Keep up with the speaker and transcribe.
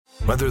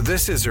Whether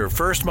this is her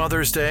first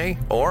Mother's Day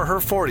or her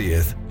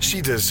 40th, she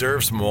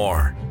deserves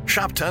more.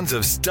 Shop tons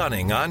of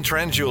stunning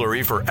on-trend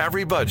jewelry for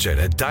every budget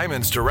at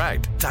Diamonds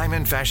Direct.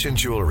 Diamond fashion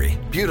jewelry,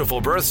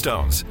 beautiful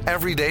birthstones,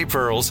 everyday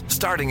pearls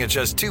starting at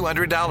just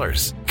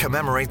 $200.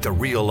 Commemorate the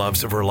real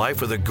loves of her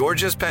life with a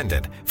gorgeous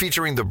pendant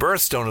featuring the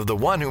birthstone of the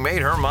one who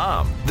made her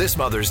mom. This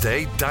Mother's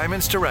Day,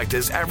 Diamonds Direct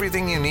is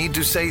everything you need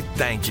to say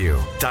thank you.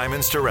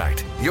 Diamonds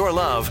Direct. Your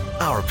love,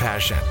 our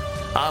passion.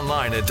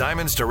 Online at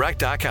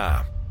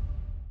diamondsdirect.com.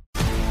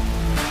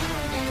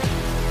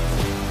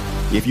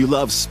 If you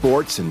love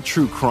sports and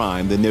true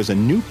crime, then there's a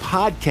new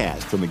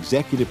podcast from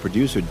executive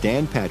producer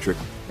Dan Patrick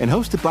and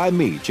hosted by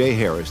me, Jay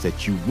Harris,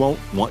 that you won't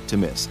want to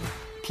miss.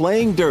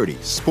 Playing Dirty: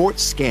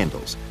 Sports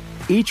Scandals.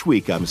 Each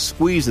week, I'm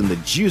squeezing the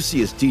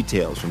juiciest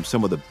details from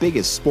some of the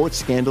biggest sports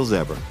scandals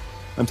ever.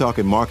 I'm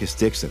talking Marcus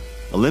Dixon,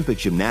 Olympic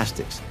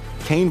gymnastics,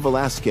 Cain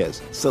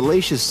Velasquez,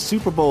 salacious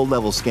Super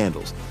Bowl-level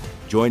scandals.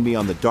 Join me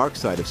on the dark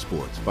side of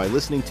sports by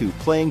listening to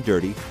Playing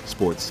Dirty: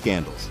 Sports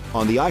Scandals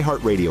on the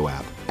iHeartRadio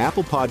app,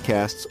 Apple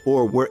Podcasts,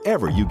 or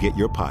wherever you get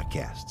your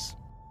podcasts.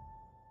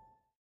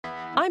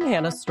 I'm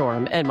Hannah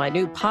Storm, and my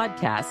new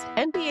podcast,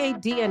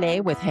 NBA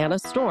DNA with Hannah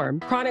Storm,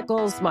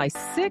 chronicles my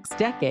 6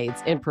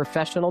 decades in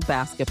professional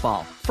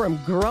basketball. From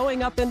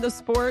growing up in the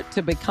sport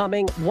to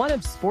becoming one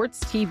of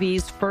sports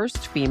TV's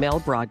first female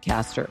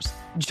broadcasters.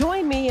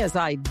 Join me as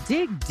I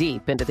dig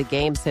deep into the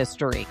game's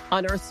history,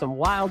 unearth some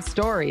wild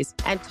stories,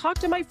 and talk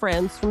to my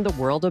friends from the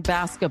world of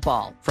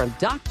basketball, from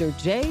Dr.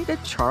 J to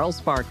Charles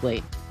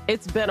Barkley.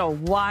 It's been a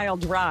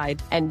wild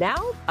ride, and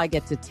now I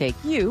get to take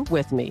you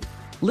with me.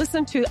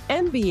 Listen to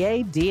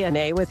NBA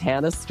DNA with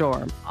Hannah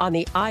Storm on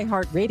the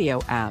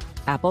iHeartRadio app,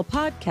 Apple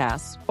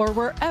Podcasts, or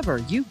wherever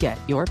you get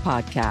your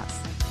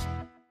podcasts.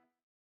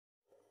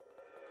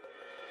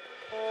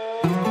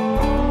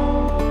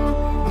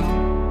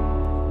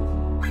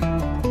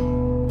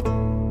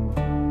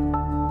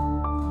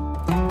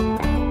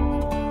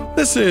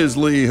 This is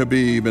Lee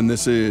Habib, and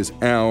this is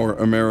Our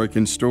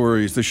American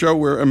Stories, the show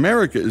where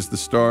America is the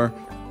star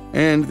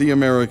and the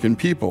American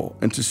people.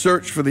 And to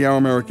search for the Our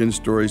American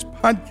Stories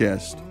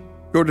podcast,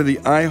 go to the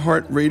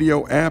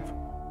iHeartRadio app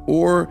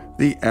or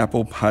the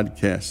Apple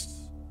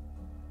Podcasts.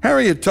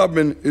 Harriet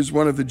Tubman is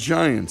one of the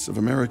giants of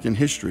American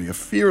history, a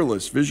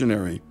fearless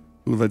visionary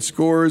who led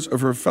scores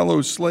of her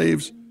fellow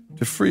slaves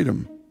to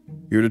freedom.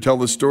 Here to tell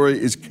the story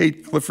is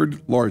Kate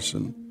Clifford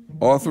Larson,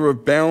 author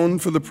of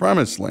Bound for the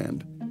Promised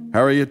Land,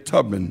 Harriet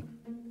Tubman,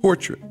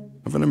 Portrait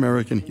of an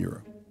American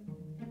Hero.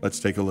 Let's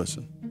take a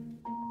listen.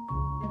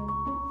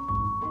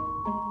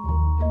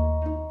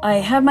 I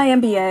had my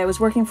MBA. I was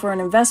working for an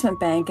investment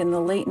bank in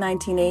the late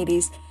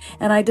 1980s,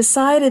 and I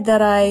decided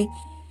that I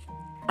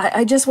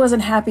just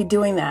wasn't happy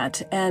doing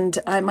that, and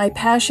my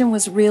passion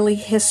was really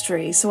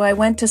history. So I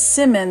went to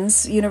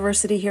Simmons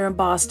University here in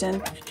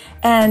Boston,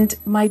 and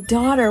my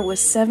daughter was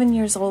 7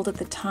 years old at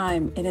the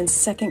time and in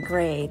second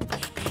grade,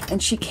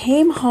 and she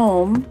came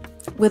home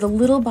with a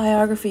little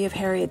biography of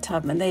Harriet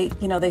Tubman.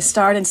 They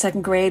start in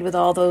second grade with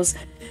all those,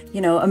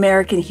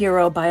 American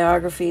hero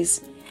biographies.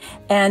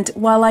 And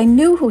while I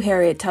knew who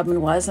Harriet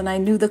Tubman was, and I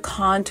knew the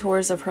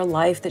contours of her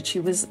life, that she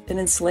was an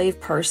enslaved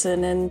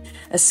person and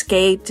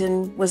escaped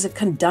and was a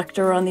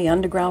conductor on the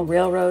Underground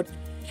Railroad,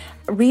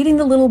 reading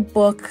the little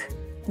book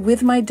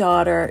with my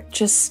daughter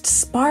just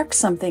sparked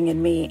something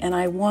in me, and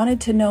I wanted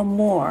to know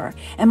more.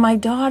 And my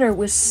daughter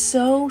was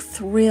so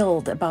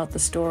thrilled about the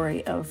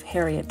story of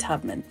Harriet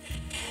Tubman.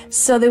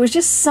 So there was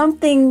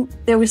something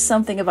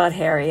about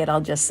Harriet,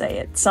 I'll just say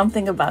it,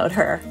 something about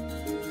her.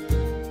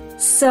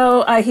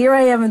 So here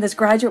I am in this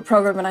graduate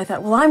program, and I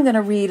thought, well, I'm going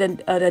to read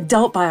an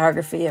adult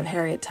biography of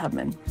Harriet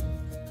Tubman.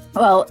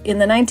 Well, in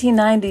the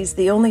 1990s,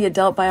 the only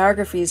adult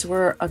biographies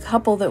were a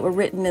couple that were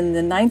written in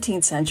the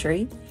 19th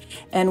century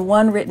and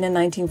one written in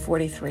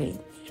 1943.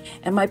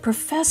 And my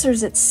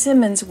professors at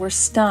Simmons were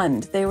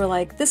stunned. They were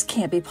like, this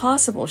can't be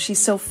possible. She's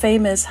so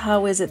famous.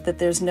 How is it that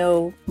there's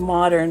no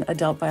modern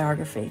adult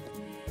biography?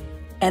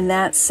 And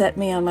that set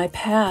me on my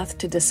path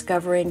to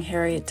discovering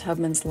Harriet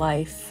Tubman's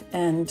life.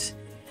 And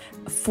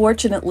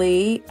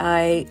fortunately,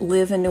 I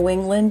live in New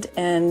England,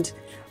 and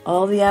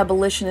all the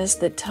abolitionists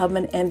that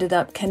Tubman ended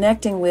up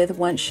connecting with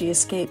once she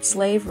escaped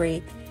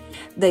slavery,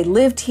 they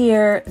lived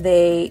here,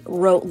 they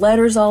wrote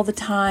letters all the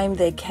time,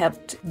 they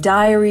kept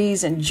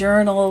diaries and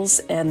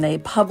journals, and they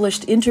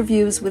published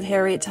interviews with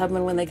Harriet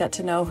Tubman when they got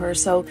to know her.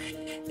 So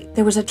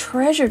there was a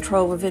treasure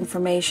trove of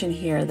information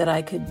here that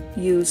I could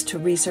use to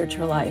research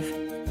her life.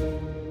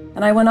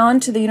 And I went on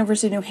to the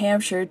University of New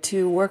Hampshire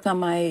to work on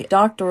my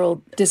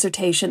doctoral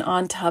dissertation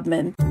on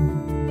Tubman.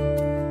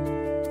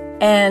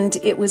 And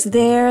it was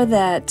there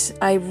that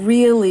I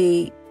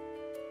really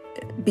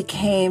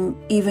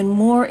became even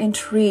more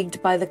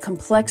intrigued by the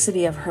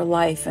complexity of her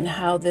life and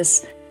how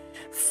this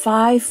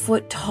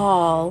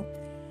 5-foot-tall,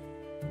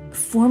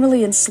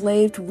 formerly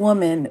enslaved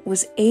woman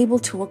was able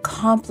to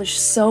accomplish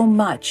so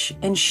much,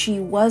 and she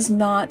was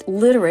not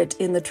literate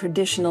in the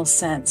traditional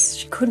sense.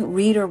 She couldn't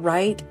read or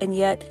write, and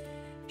yet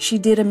she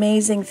did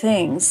amazing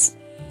things.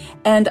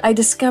 And I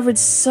discovered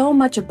so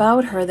much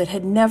about her that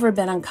had never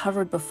been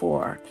uncovered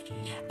before.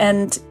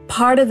 And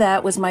part of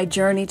that was my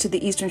journey to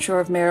the Eastern Shore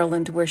of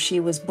Maryland, where she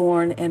was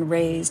born and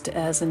raised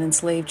as an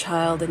enslaved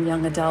child and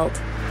young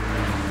adult.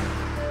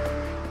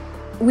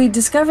 We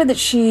discovered that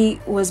she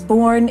was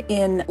born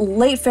in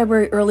late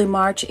February, early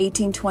March,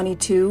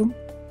 1822.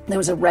 There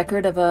was a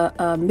record of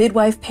a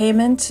midwife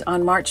payment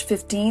on March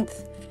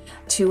 15th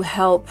to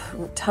help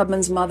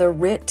Tubman's mother,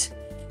 Rit,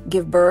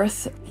 give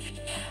birth.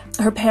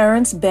 Her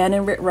parents, Ben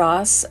and Rit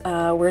Ross,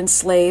 were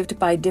enslaved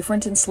by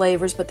different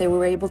enslavers, but they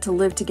were able to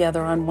live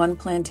together on one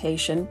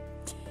plantation.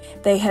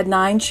 They had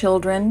 9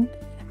 children.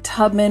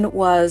 Tubman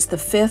was the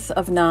 5th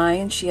of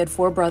 9. She had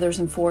 4 brothers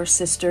and 4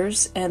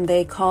 sisters, and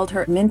they called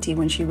her Minty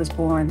when she was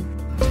born.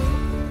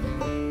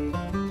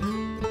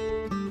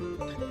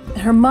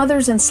 Her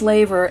mother's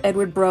enslaver,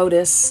 Edward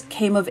Brodess,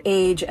 came of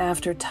age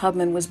after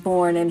Tubman was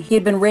born, and he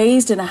had been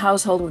raised in a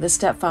household with a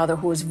stepfather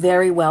who was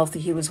very wealthy.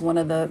 He was one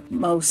of the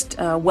most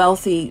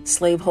wealthy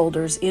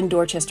slaveholders in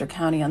Dorchester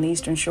County on the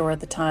Eastern Shore at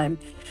the time.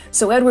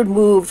 So Edward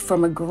moved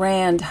from a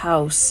grand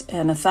house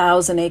and a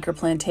 1,000-acre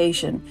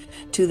plantation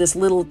to this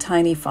little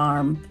tiny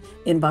farm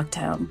in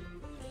Bucktown.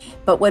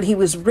 But what he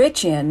was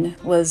rich in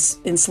was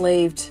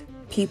enslaved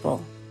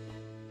people.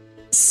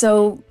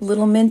 So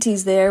little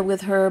Minty's there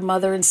with her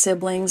mother and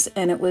siblings,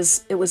 and it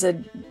was a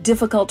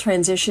difficult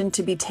transition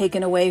to be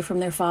taken away from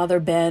their father,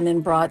 Ben,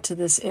 and brought to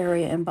this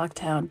area in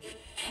Bucktown.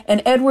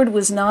 And Edward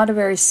was not a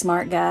very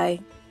smart guy,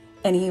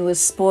 and he was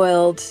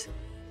spoiled,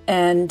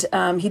 and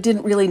he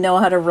didn't really know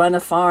how to run a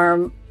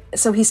farm.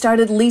 So he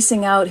started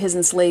leasing out his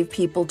enslaved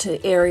people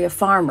to area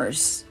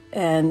farmers,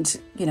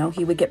 and,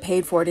 he would get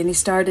paid for it. And he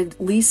started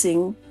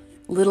leasing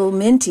little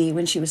Minty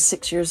when she was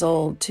 6 years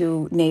old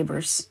to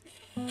neighbors.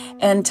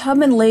 And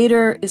Tubman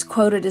later is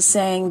quoted as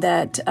saying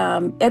that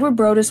Edward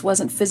Brodess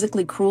wasn't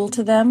physically cruel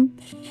to them,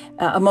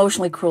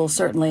 emotionally cruel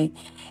certainly,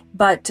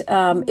 but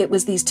it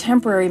was these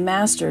temporary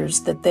masters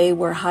that they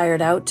were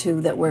hired out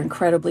to that were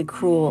incredibly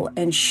cruel,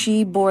 and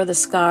she bore the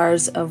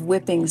scars of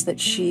whippings that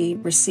she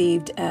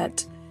received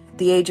at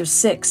the age of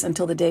 6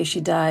 until the day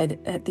she died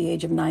at the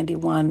age of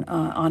 91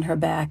 on her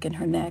back and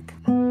her neck.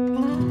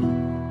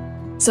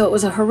 So it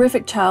was a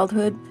horrific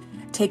childhood,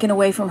 taken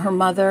away from her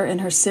mother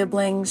and her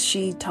siblings.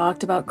 She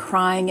talked about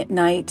crying at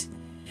night,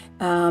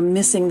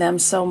 missing them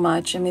so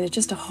much. I mean, it's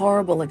just a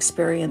horrible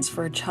experience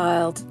for a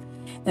child.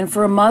 And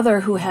for a mother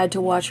who had to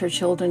watch her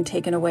children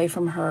taken away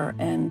from her,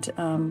 and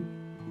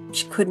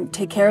she couldn't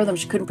take care of them,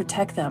 she couldn't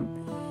protect them.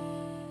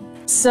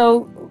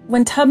 So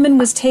when Tubman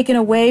was taken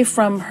away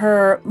from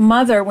her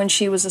mother when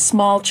she was a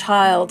small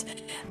child,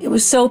 it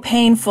was so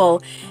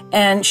painful.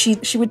 And she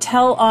would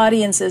tell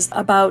audiences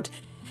about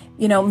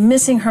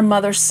missing her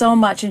mother so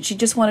much, and she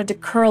just wanted to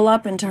curl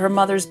up into her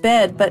mother's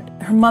bed, but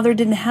her mother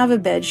didn't have a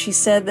bed. She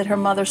said that her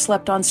mother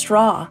slept on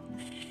straw.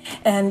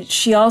 And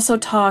she also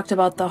talked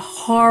about the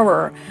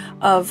horror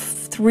of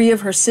 3 of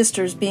her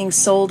sisters being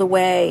sold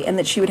away, and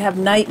that she would have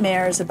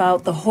nightmares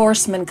about the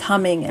horsemen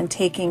coming and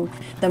taking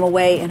them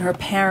away, and her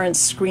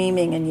parents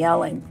screaming and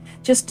yelling.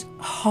 Just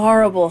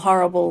horrible,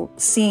 horrible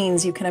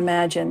scenes you can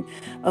imagine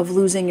of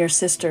losing your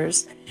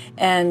sisters.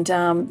 And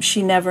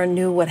she never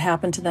knew what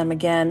happened to them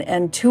again.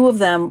 And 2 of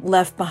them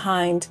left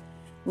behind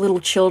little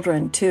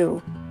children,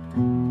 too.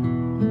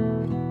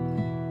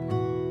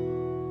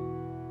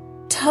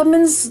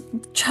 Tubman's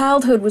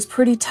childhood was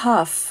pretty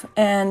tough,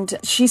 and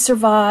she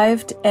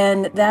survived,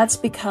 and that's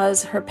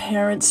because her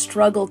parents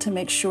struggled to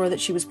make sure that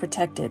she was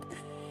protected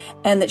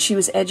and that she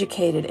was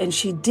educated. And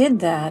she did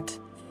that.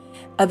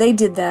 They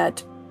did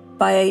that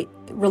by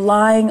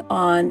relying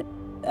on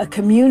a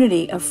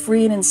community of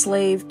free and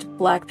enslaved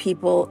Black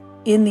people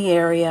in the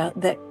area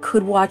that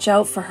could watch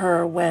out for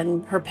her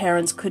when her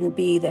parents couldn't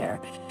be there.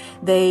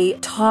 They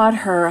taught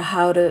her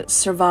how to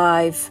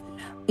survive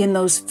in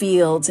those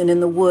fields and in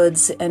the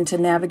woods, and to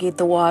navigate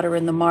the water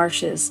in the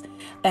marshes,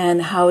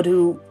 and how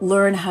to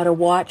learn how to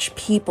watch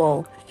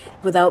people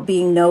without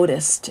being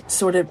noticed,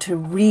 sort of to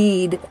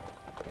read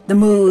the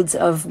moods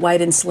of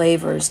white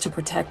enslavers to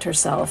protect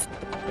herself.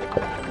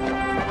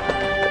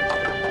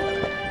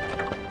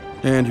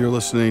 And you're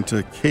listening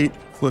to Kate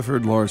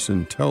Clifford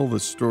Larson tell the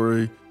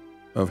story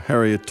of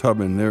Harriet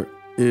Tubman. There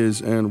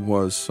is and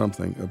was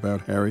something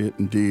about Harriet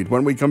indeed.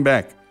 When we come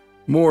back,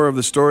 more of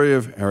the story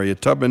of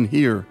Harriet Tubman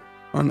here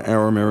on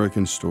Our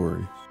American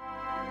Stories.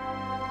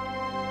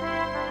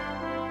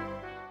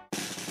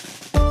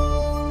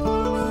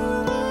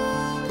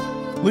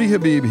 Lee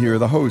Habib here,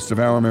 the host of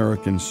Our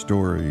American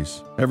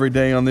Stories. Every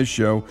day on this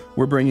show,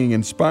 we're bringing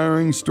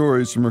inspiring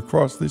stories from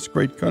across this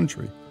great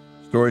country.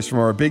 Stories from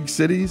our big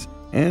cities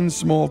and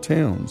small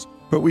towns.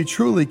 But we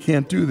truly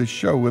can't do this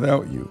show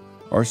without you.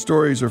 Our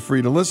stories are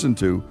free to listen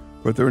to,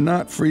 but they're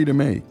not free to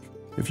make.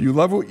 If you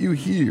love what you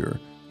hear,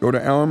 go to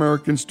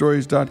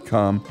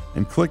OurAmericanStories.com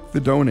and click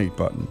the donate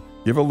button.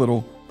 Give a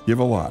little, give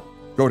a lot.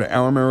 Go to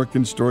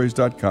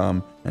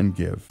OurAmericanStories.com and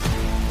give.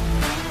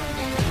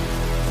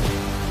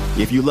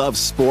 If you love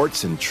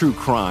sports and true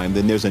crime,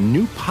 then there's a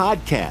new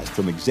podcast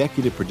from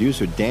executive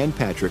producer Dan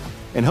Patrick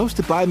and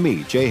hosted by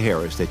me, Jay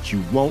Harris, that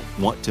you won't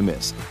want to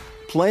miss.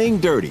 Playing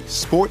Dirty: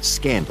 Sports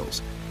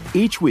Scandals.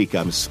 Each week,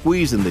 I'm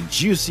squeezing the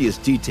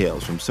juiciest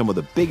details from some of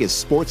the biggest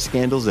sports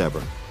scandals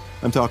ever.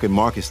 I'm talking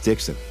Marcus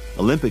Dixon,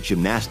 Olympic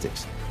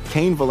gymnastics,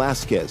 Cain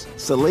Velasquez,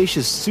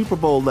 salacious Super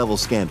Bowl-level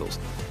scandals.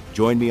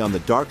 Join me on the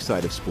dark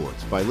side of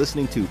sports by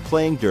listening to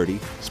Playing Dirty: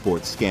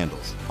 Sports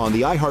Scandals on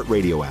the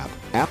iHeartRadio app,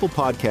 Apple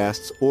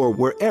Podcasts, or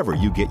wherever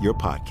you get your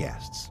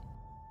podcasts.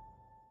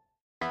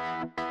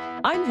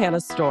 I'm Hannah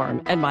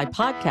Storm, and my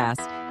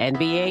podcast,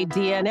 NBA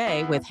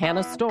DNA with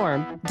Hannah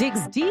Storm,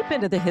 digs deep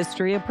into the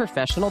history of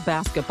professional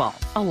basketball,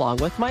 along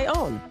with my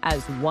own,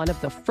 as one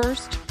of the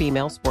first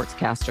female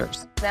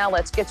sportscasters. Now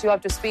let's get you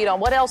up to speed on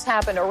what else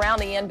happened around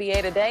the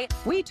NBA today.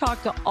 We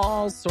talk to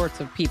all sorts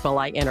of people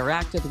I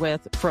interacted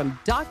with, from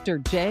Dr.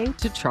 J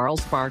to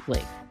Charles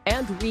Barkley,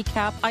 and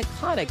recap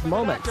iconic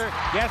moments.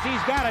 Yes,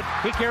 he's got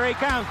it. Here he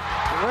comes.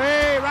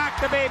 Way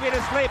rock the baby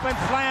to sleep and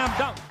slam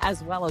dunk.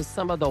 As well as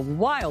some of the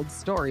wild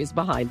stories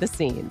behind the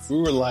scenes. We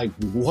were like,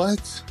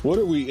 what? What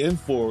are we in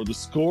for? The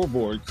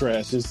scoreboard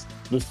crashes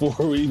before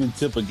we even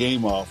tip a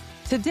game off.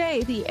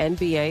 Today, the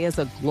NBA is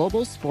a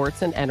global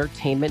sports and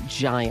entertainment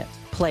giant.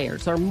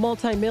 Players are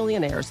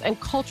multimillionaires and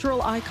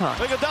cultural icons.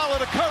 Iguodala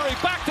to Curry,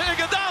 back to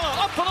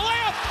Iguodala, up for the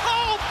layup.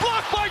 Oh,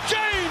 blocked by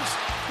James.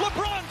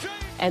 LeBron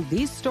James. And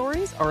these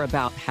stories are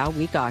about how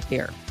we got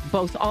here,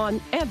 both on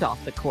and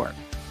off the court.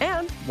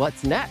 And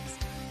what's next?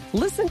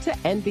 Listen to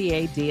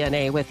NBA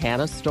DNA with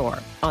Hannah Storm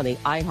on the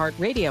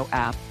iHeartRadio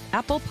app,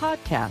 Apple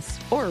Podcasts,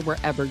 or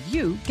wherever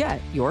you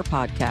get your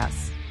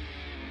podcasts.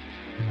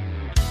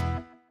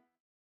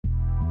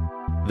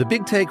 The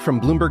Big Take from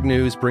Bloomberg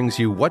News brings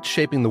you what's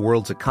shaping the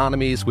world's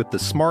economies with the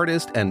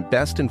smartest and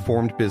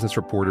best-informed business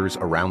reporters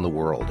around the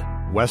world.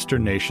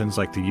 Western nations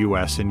like the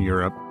U.S. and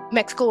Europe.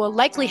 Mexico will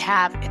likely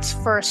have its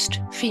first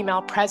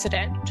female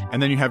president.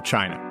 And then you have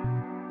China.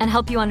 And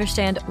help you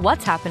understand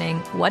what's happening,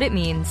 what it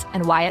means,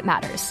 and why it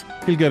matters.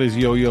 He'll get his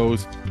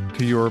yo-yos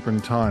to Europe in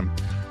time.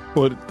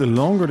 But the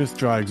longer this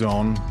drags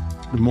on,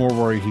 the more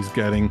worry he's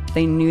getting.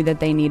 They knew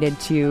that they needed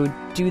to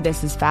do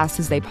this as fast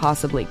as they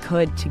possibly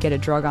could to get a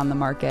drug on the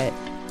market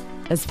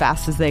as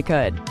fast as they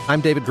could.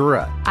 I'm David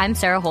Gura. I'm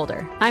Sarah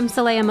Holder. I'm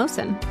Saleha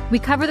Mohsen. We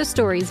cover the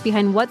stories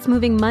behind what's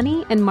moving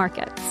money and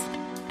markets.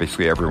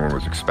 Basically, everyone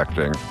was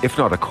expecting, if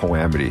not a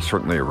calamity,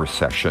 certainly a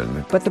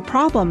recession. But the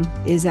problem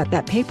is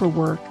that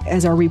paperwork,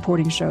 as our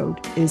reporting showed,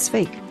 is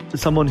fake. As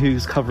someone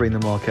who's covering the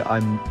market,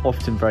 I'm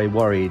often very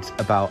worried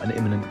about an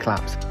imminent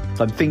collapse.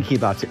 So I'm thinking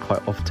about it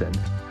quite often.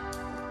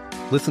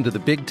 Listen to The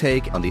Big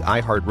Take on the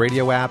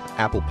iHeartRadio app,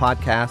 Apple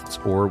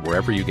Podcasts, or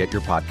wherever you get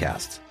your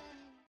podcasts.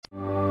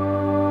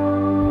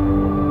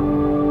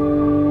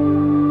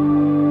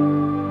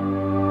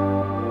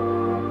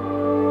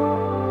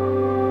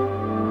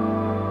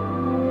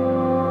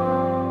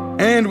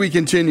 And we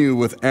continue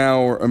with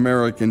Our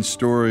American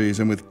Stories,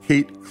 and with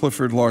Kate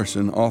Clifford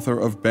Larson, author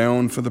of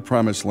Bound for the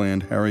Promised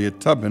Land, Harriet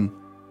Tubman,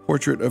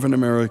 Portrait of an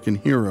American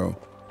Hero.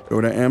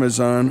 Go to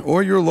Amazon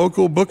or your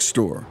local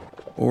bookstore,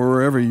 or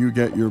wherever you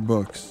get your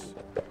books.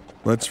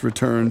 Let's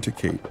return to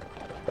Kate.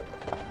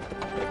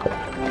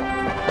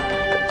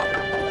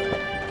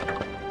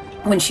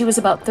 When she was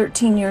about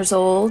 13 years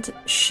old,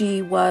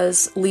 she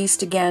was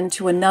leased again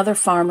to another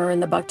farmer in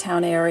the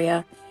Bucktown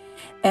area.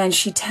 And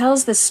she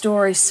tells this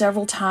story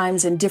several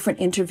times in different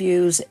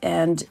interviews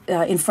and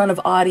in front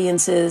of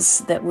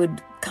audiences that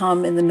would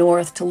come in the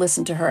North to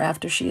listen to her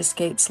after she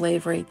escaped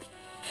slavery.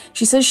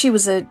 She says she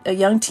was a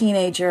young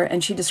teenager,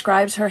 and she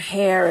describes her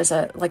hair as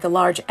like a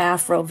large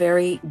afro,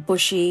 very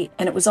bushy,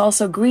 and it was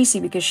also greasy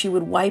because she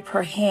would wipe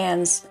her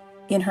hands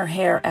in her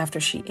hair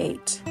after she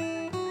ate.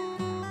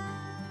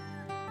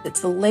 It's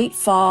the late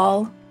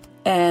fall,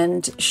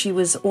 and she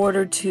was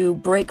ordered to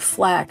break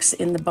flax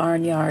in the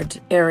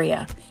barnyard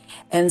area.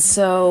 And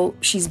so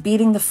she's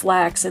beating the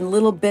flax, and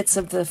little bits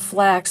of the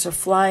flax are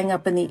flying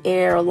up in the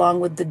air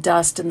along with the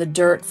dust and the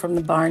dirt from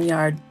the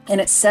barnyard,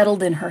 and it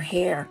settled in her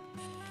hair.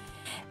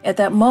 At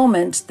that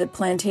moment, the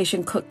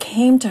plantation cook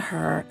came to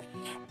her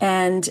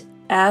and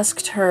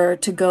asked her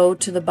to go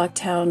to the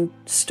Bucktown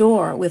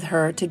store with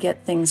her to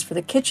get things for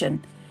the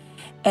kitchen.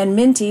 And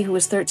Minty, who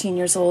was 13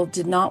 years old,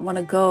 did not want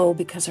to go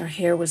because her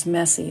hair was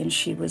messy and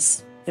she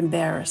was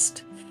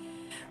embarrassed.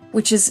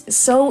 Which is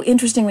so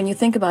interesting when you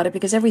think about it,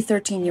 because every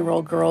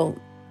 13-year-old girl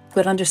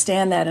would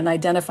understand that and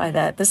identify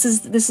that. This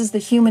is the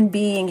human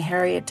being,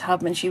 Harriet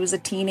Tubman. She was a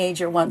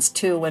teenager once,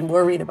 too, and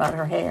worried about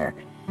her hair.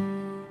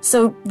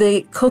 So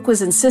the cook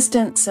was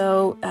insistent,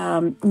 so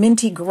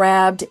Minty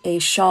grabbed a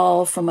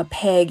shawl from a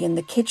peg in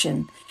the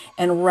kitchen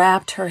and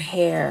wrapped her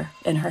hair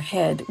and her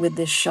head with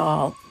this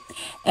shawl.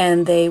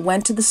 And they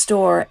went to the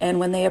store, and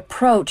when they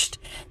approached,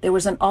 there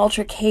was an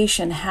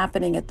altercation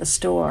happening at the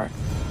store.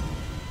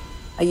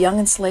 A young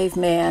enslaved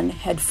man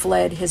had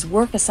fled his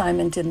work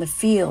assignment in the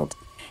field,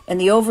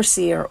 and the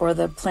overseer, or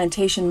the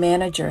plantation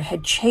manager,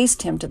 had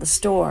chased him to the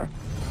store.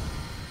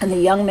 And the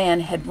young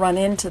man had run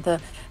into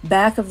the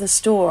back of the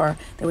store.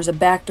 There was a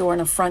back door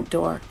and a front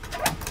door.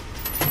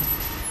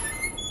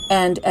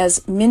 And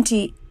as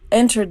Minty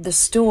entered the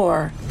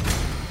store,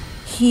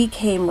 he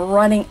came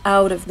running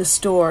out of the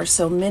store,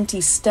 so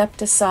Minty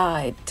stepped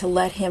aside to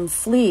let him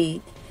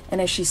flee, and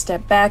as she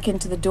stepped back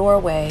into the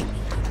doorway,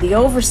 the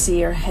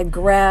overseer had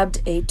grabbed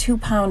a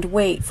 2-pound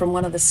weight from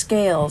one of the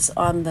scales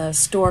on the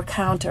store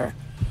counter,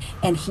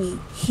 and he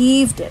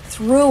heaved it,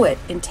 threw it,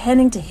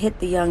 intending to hit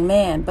the young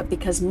man, but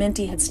because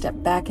Minty had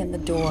stepped back in the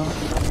door,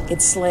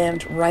 it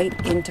slammed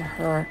right into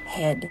her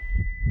head.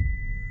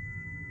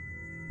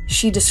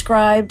 She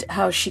described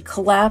how she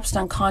collapsed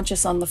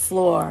unconscious on the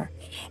floor,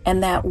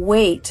 and that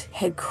weight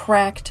had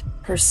cracked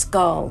her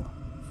skull.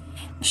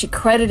 She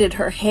credited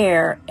her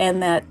hair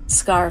and that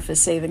scarf as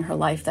saving her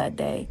life that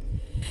day.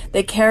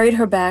 They carried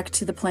her back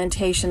to the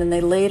plantation and they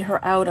laid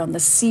her out on the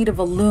seat of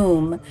a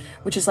loom,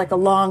 which is like a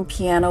long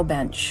piano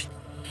bench.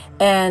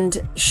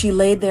 And she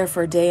laid there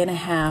for a day and a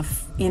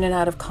half, in and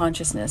out of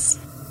consciousness.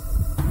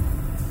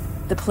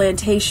 The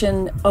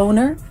plantation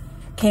owner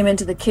came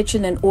into the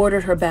kitchen and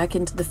ordered her back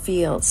into the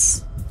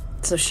fields.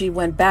 So she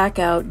went back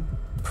out,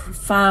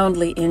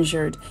 profoundly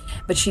injured,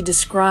 but she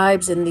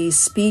describes in these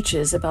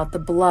speeches about the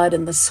blood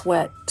and the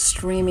sweat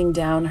streaming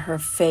down her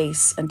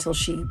face until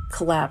she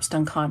collapsed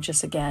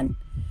unconscious again.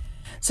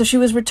 So she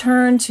was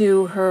returned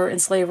to her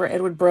enslaver,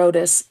 Edward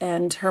Brodess,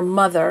 and her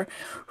mother,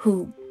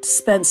 who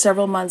spent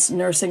several months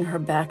nursing her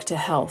back to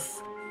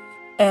health.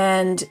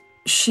 And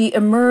she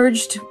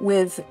emerged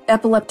with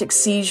epileptic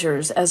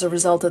seizures as a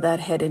result of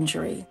that head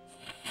injury.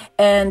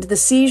 And the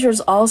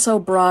seizures also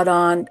brought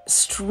on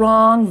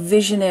strong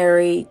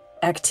visionary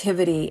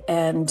activity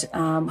and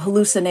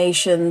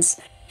hallucinations.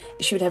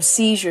 She would have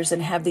seizures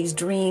and have these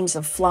dreams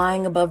of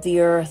flying above the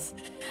earth,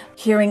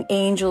 hearing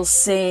angels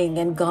sing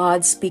and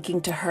God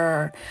speaking to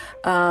her.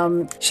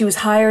 She was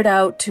hired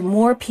out to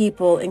more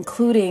people,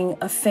 including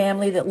a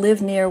family that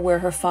lived near where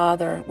her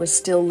father was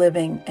still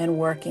living and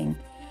working.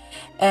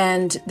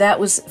 And that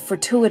was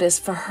fortuitous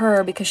for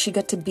her because she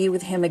got to be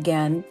with him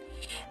again.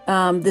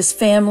 This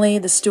family,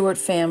 the Stewart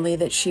family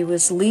that she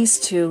was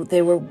leased to,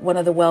 they were one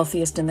of the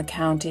wealthiest in the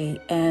county,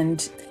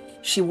 and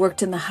she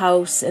worked in the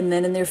house and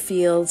then in their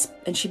fields,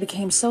 and she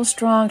became so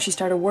strong she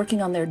started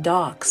working on their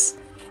docks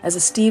as a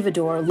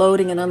stevedore,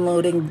 loading and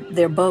unloading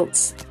their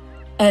boats.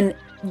 And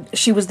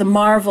she was the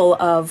marvel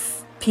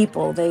of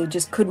people. They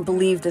just couldn't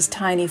believe this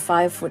tiny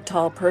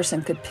 5-foot-tall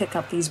person could pick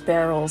up these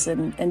barrels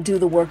and do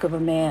the work of a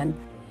man.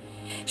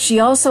 She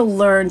also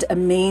learned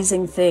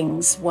amazing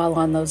things while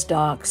on those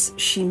docks.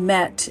 She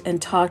met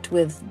and talked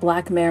with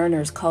black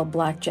mariners called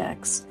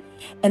blackjacks,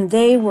 and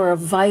they were a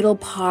vital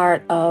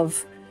part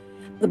of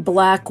the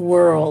black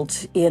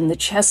world in the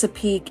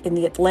Chesapeake, in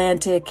the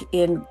Atlantic,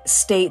 in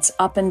states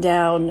up and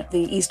down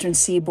the eastern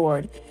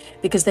seaboard,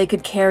 because they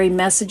could carry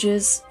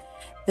messages.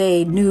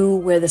 They knew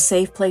where the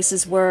safe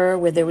places were,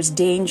 where there was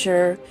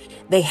danger.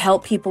 They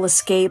helped people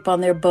escape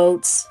on their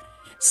boats.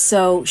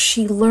 So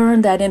she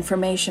learned that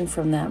information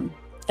from them.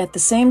 At the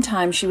same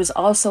time, she was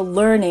also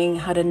learning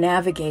how to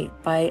navigate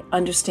by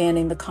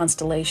understanding the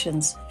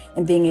constellations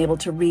and being able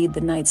to read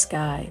the night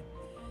sky.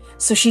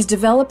 So she's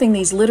developing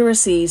these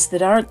literacies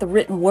that aren't the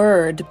written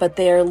word, but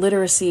they are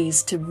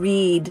literacies to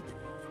read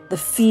the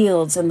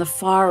fields and the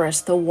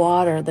forest, the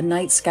water, the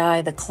night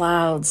sky, the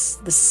clouds,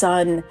 the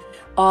sun.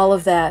 All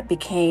of that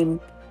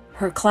became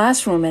her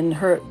classroom and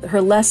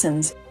her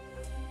lessons.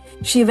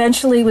 She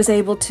eventually was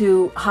able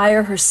to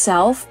hire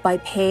herself by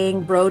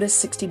paying Brodess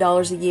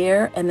 $60 a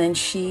year, and then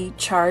she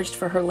charged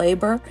for her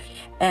labor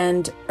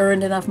and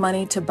earned enough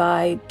money to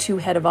buy 2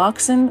 head of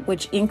oxen,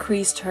 which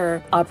increased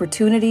her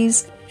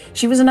opportunities.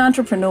 She was an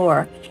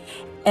entrepreneur,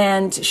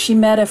 and she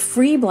met a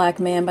free black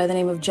man by the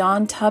name of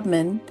John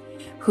Tubman,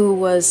 who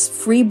was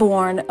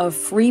freeborn of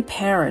free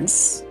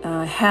parents.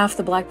 Half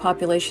the black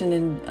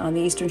population on the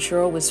Eastern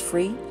Shore was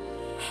free.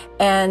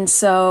 And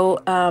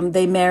so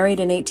they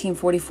married in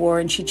 1844,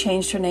 and she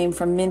changed her name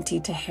from Minty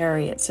to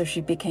Harriet, so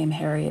she became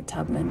Harriet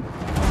Tubman.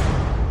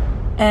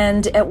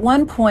 And at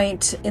one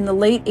point in the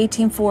late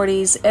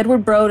 1840s,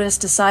 Edward Brodess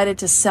decided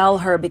to sell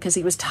her because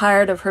he was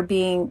tired of her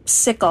being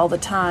sick all the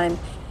time.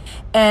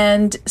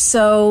 And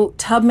so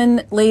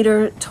Tubman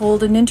later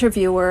told an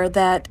interviewer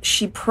that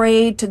she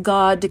prayed to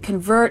God to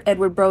convert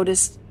Edward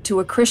Brodess to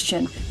a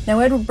Christian. Now,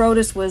 Edward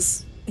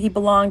Brodess he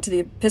belonged to the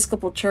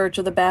Episcopal Church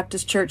or the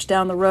Baptist Church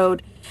down the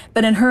road,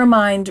 but in her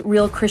mind,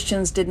 real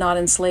Christians did not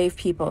enslave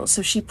people.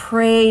 So she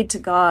prayed to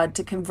God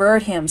to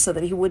convert him so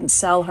that he wouldn't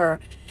sell her,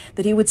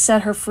 that he would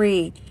set her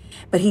free,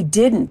 but he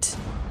didn't.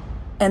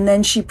 And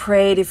then she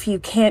prayed, if you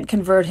can't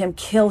convert him,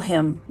 kill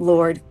him,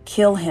 Lord,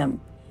 kill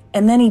him.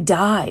 And then he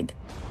died.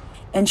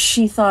 And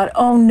she thought,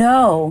 oh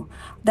no,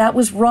 that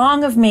was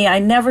wrong of me. I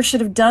never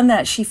should have done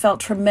that. She felt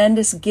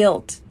tremendous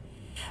guilt,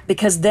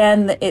 because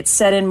then it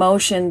set in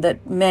motion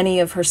that many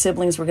of her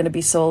siblings were going to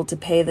be sold to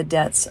pay the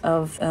debts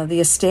of the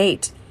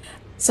estate.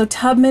 So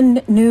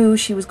Tubman knew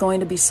she was going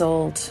to be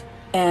sold.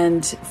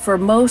 And for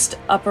most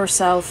Upper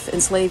South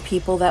enslaved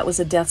people, that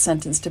was a death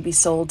sentence to be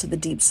sold to the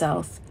Deep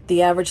South.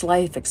 The average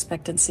life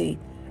expectancy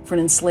for an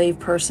enslaved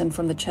person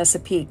from the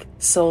Chesapeake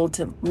sold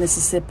to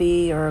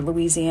Mississippi or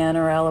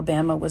Louisiana or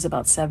Alabama was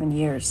about 7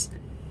 years.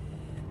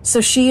 So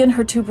she and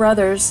her two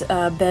brothers,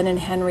 Ben and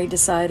Henry,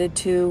 decided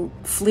to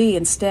flee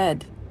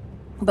instead.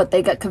 But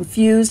they got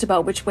confused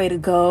about which way to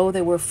go.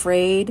 They were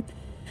afraid.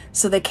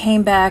 So they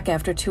came back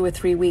after 2 or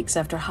 3 weeks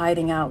after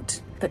hiding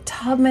out. But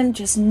Tubman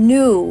just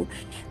knew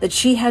that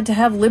she had to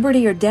have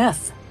liberty or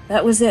death.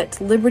 That was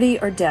it, liberty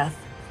or death.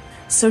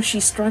 So she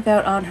struck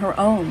out on her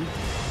own.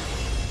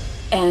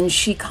 And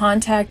she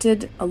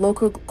contacted a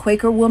local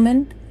Quaker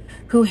woman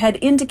who had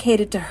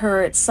indicated to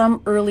her at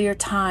some earlier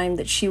time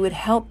that she would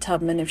help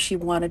Tubman if she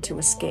wanted to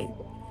escape.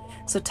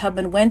 So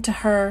Tubman went to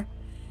her.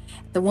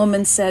 The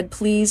woman said,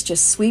 please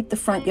just sweep the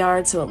front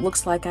yard so it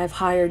looks like I've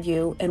hired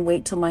you, and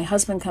wait till my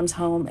husband comes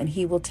home and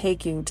he will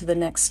take you to the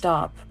next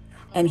stop.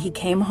 And he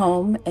came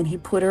home and he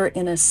put her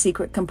in a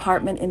secret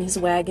compartment in his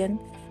wagon,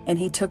 and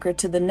he took her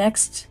to the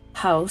next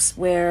house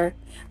where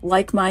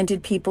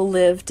like-minded people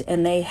lived,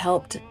 and they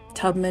helped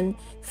Tubman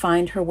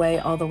find her way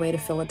all the way to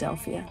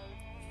Philadelphia.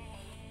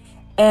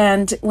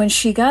 And when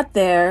she got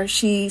there,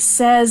 she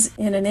says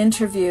in an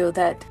interview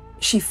that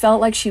she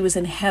felt like she was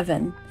in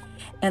heaven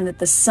and that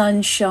the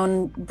sun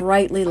shone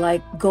brightly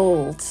like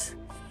gold.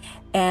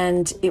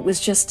 And it was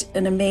just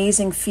an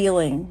amazing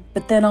feeling.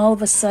 But then all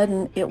of a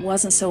sudden, it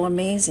wasn't so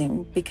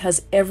amazing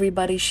because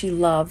everybody she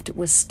loved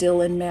was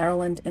still in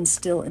Maryland and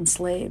still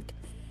enslaved.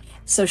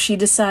 So she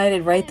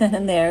decided right then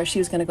and there she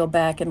was going to go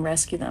back and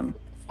rescue them.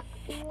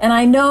 And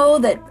I know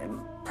that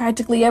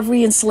practically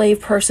every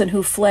enslaved person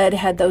who fled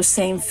had those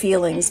same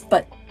feelings,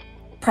 but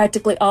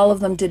practically all of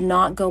them did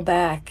not go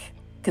back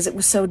because it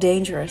was so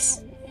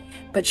dangerous.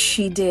 But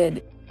she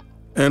did.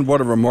 And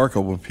what a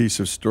remarkable piece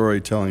of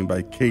storytelling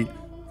by Kate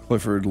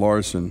Clifford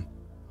Larson,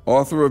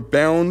 author of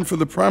Bound for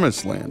the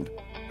Promised Land,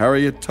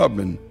 Harriet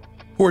Tubman,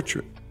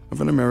 Portrait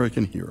of an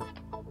American Hero.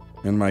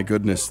 And my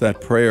goodness,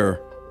 that prayer,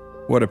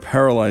 what a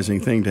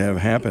paralyzing thing to have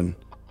happen,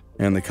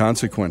 and the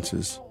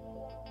consequences.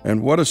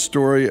 And what a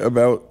story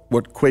about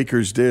what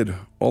Quakers did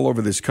all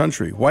over this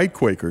country, white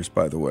Quakers,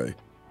 by the way,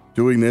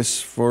 doing this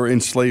for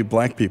enslaved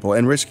black people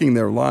and risking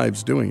their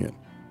lives doing it.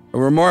 A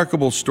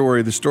remarkable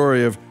story, the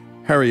story of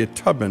Harriet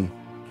Tubman,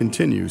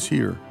 continues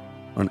here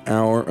on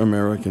Our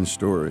American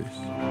Stories.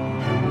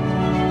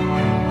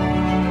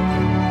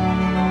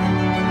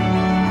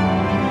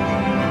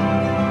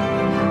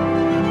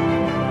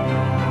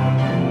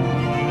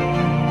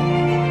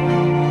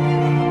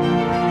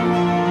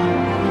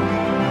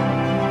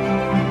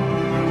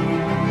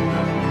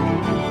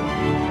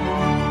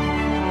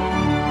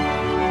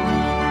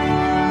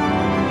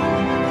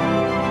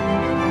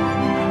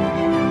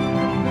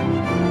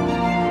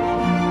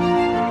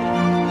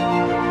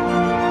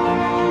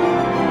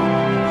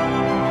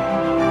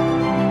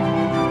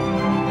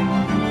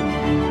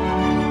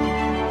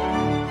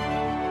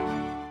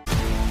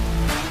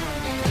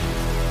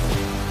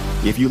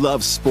 If you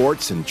love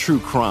sports and true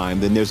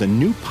crime, then there's a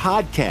new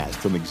podcast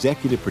from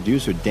executive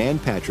producer Dan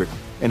Patrick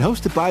and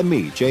hosted by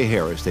me, Jay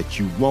Harris, that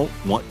you won't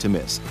want to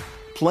miss.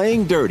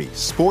 Playing Dirty: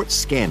 Sports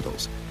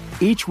Scandals.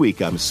 Each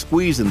week, I'm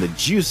squeezing the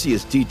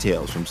juiciest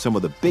details from some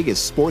of the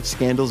biggest sports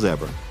scandals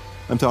ever.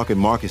 I'm talking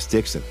Marcus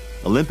Dixon,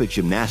 Olympic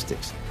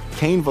gymnastics,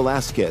 Cain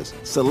Velasquez,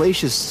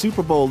 salacious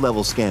Super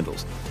Bowl-level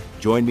scandals.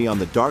 Join me on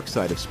the dark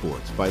side of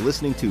sports by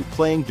listening to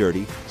Playing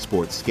Dirty: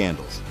 Sports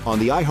Scandals on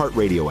the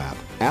iHeartRadio app,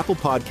 Apple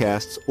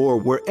Podcasts, or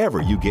wherever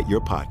you get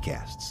your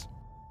podcasts.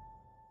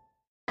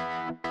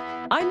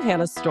 I'm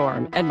Hannah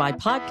Storm, and my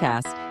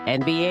podcast,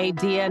 NBA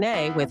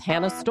DNA with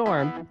Hannah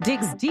Storm,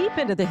 digs deep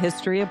into the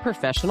history of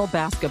professional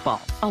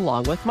basketball,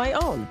 along with my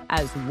own,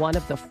 as one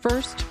of the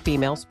first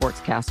female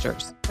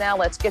sportscasters. Now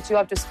let's get you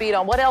up to speed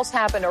on what else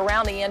happened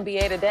around the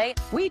NBA today.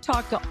 We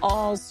talk to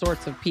all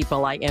sorts of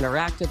people I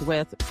interacted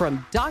with,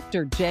 from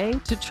Dr. J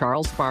to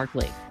Charles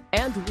Barkley,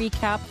 and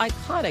recap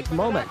iconic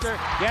moments.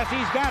 Yes,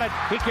 he's got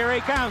it. Here he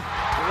comes.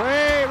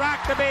 Ray,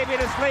 rock the baby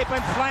to sleep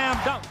and slam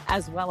dunk.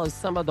 As well as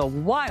some of the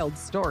wild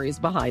stories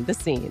behind the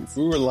scenes.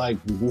 We were like,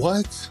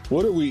 what?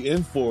 What are we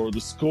in for?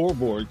 The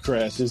scoreboard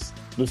crashes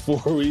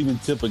before we even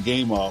tip a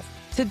game off.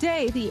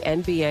 Today, the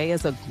NBA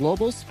is a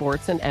global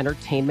sports and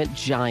entertainment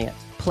giant.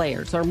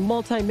 Players are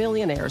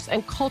multimillionaires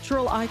and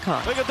cultural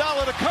icons.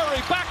 Iguodala to Curry,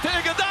 back to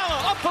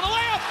Iguodala, up for the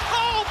layup.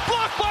 Oh,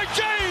 blocked by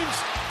James.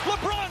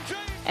 LeBron James.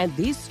 And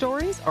these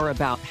stories are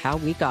about how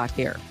we got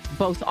here,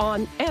 both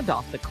on and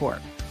off the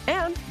court.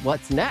 And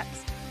what's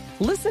next?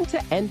 Listen to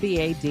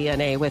NBA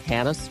DNA with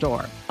Hannah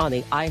Storm on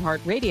the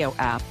iHeartRadio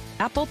app,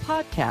 Apple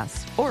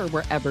Podcasts, or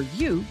wherever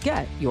you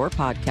get your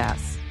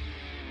podcasts.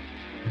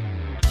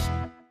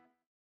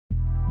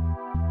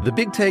 The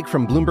Big Take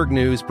from Bloomberg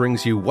News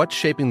brings you what's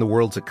shaping the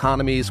world's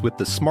economies with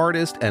the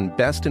smartest and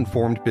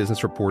best-informed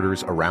business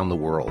reporters around the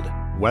world.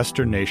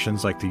 Western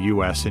nations like the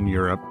U.S. and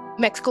Europe.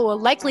 Mexico will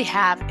likely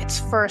have its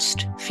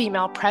first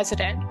female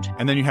president.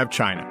 And then you have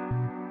China.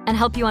 And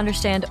help you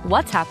understand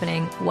what's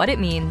happening, what it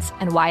means,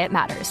 and why it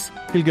matters.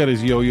 He'll get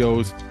his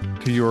yo-yos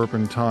to Europe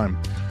in time.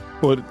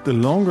 But the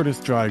longer this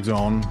drags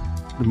on,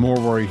 the more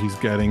worry he's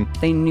getting.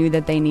 They knew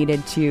that they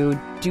needed to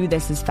do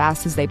this as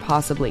fast as they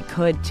possibly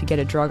could to get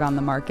a drug on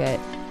the market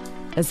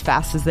as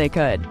fast as they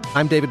could.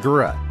 I'm David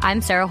Gura.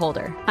 I'm Sarah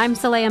Holder. I'm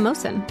Saleha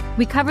Mohsen.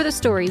 We cover the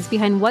stories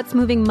behind what's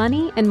moving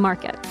money and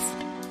markets.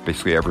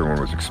 Basically, everyone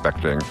was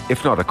expecting,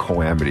 if not a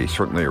calamity,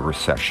 certainly a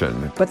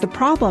recession. But the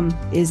problem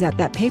is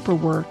that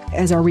paperwork,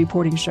 as our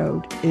reporting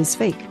showed, is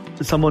fake.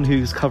 As someone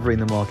who's covering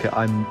the market,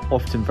 I'm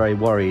often very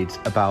worried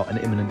about an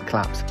imminent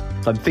collapse.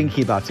 So I'm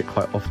thinking about it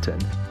quite often.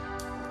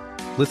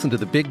 Listen to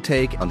The Big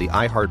Take on the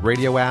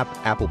iHeartRadio app,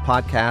 Apple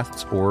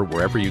Podcasts, or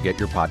wherever you get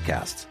your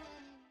podcasts.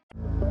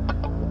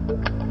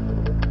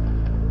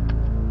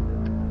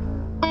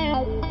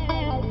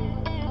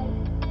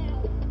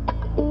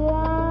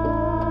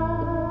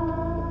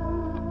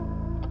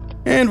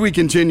 And we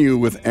continue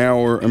with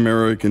Our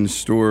American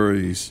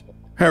Stories.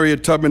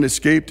 Harriet Tubman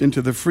escaped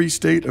into the free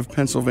state of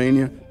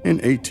Pennsylvania in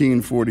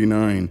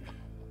 1849,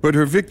 but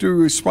her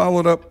victory was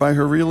swallowed up by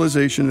her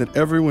realization that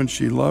everyone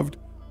she loved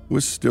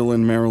was still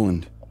in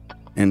Maryland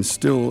and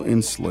still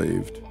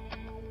enslaved.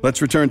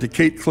 Let's return to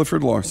Kate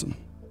Clifford Larson,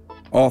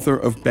 author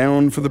of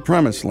Bound for the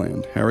Promised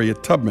Land,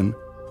 Harriet Tubman,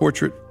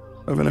 Portrait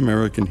of an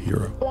American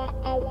Hero.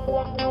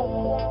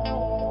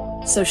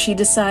 So she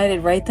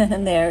decided right then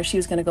and there she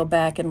was going to go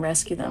back and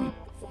rescue them.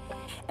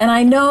 And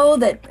I know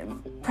that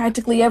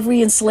practically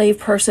every enslaved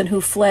person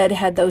who fled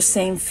had those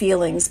same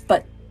feelings,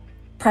 but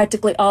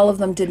practically all of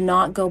them did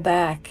not go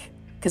back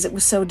because it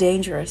was so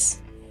dangerous.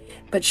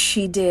 But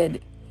she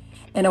did.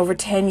 And over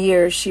 10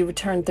 years, she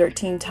returned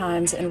 13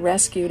 times and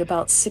rescued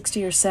about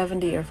 60 or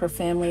 70 of her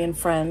family and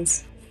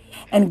friends,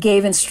 and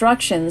gave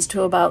instructions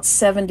to about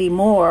 70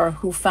 more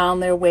who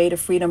found their way to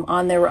freedom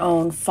on their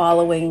own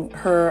following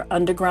her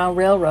Underground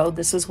Railroad.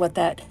 This is what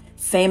that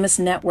famous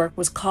network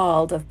was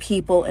called, of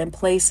people and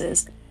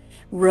places,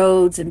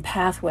 roads and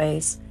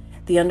pathways,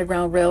 the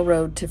Underground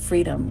Railroad to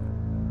freedom.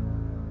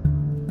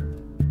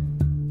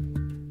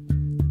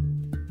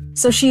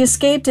 So she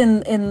escaped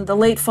in the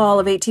late fall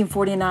of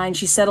 1849.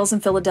 She settles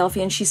in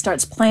Philadelphia and she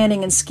starts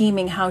planning and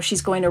scheming how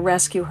she's going to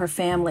rescue her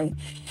family.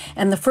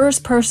 And the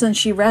first person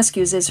she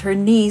rescues is her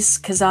niece,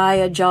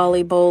 Keziah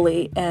Jolly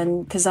Bowley,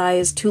 and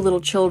Keziah's two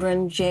little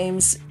children,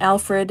 James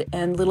Alfred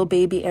and little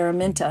baby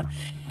Araminta.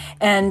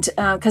 And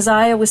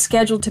Keziah was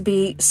scheduled to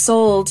be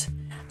sold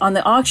on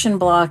the auction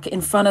block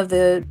in front of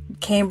the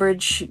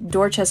Cambridge,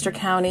 Dorchester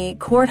County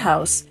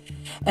courthouse.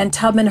 And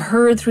Tubman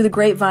heard through the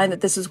grapevine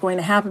that this was going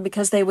to happen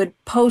because they would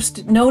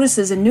post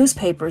notices in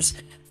newspapers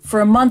for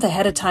a month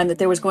ahead of time that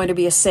there was going to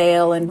be a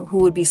sale and who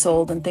would be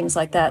sold and things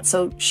like that.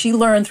 So she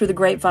learned through the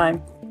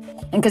grapevine.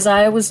 And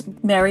Keziah was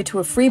married to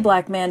a free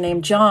black man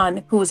named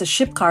John, who was a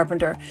ship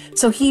carpenter.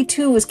 So he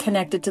too was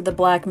connected to the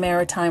black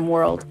maritime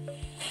world.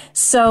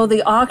 So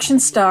the auction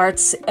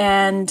starts,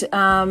 and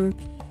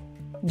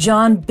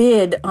John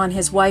bid on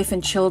his wife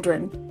and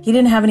children. He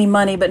didn't have any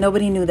money, but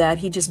nobody knew that.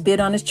 He just bid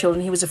on his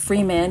children. He was a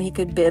free man. He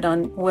could bid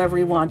on whoever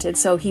he wanted.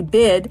 So he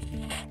bid,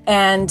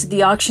 and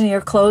the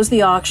auctioneer closed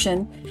the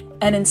auction.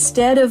 And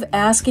instead of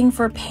asking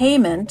for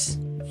payment,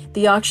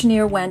 the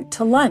auctioneer went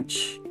to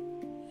lunch.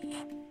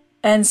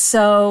 And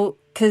so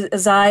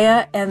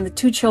Keziah and the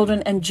two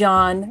children and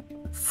John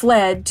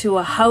fled to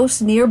a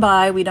house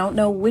nearby. We don't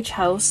know which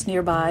house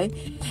nearby.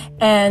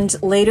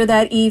 And later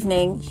that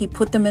evening, he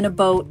put them in a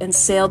boat and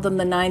sailed them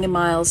the 90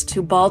 miles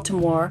to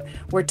Baltimore,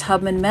 where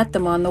Tubman met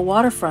them on the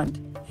waterfront.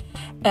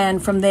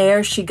 And from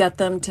there, she got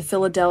them to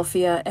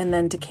Philadelphia and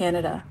then to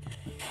Canada.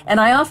 And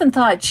I often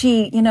thought,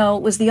 gee,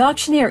 was the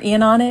auctioneer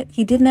in on it?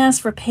 He didn't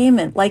ask for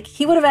payment. Like,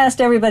 he would have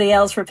asked everybody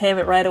else for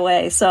payment right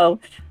away. So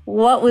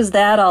what was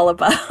that all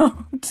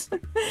about?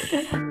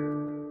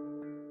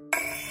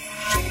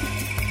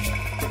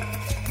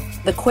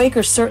 The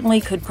Quakers certainly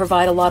could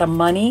provide a lot of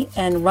money,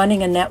 and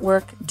running a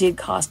network did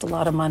cost a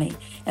lot of money.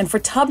 And for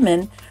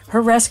Tubman,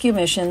 her rescue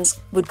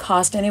missions would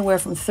cost anywhere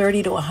from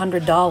 $30 to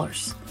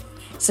 $100.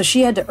 So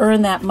she had to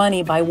earn that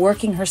money by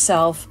working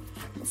herself,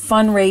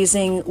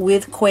 fundraising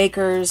with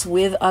Quakers,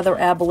 with other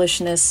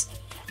abolitionists,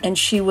 and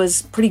she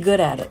was pretty good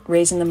at it,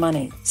 raising the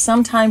money.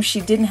 Sometimes she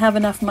didn't have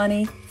enough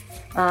money.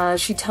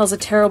 She tells a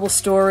terrible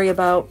story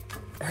about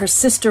her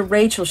sister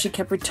Rachel. She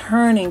kept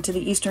returning to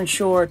the Eastern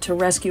Shore to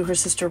rescue her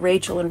sister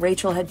Rachel, and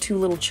Rachel had two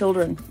little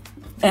children.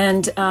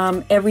 And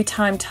every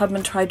time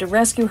Tubman tried to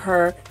rescue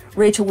her,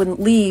 Rachel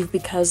wouldn't leave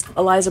because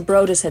Eliza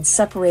Brodess had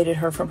separated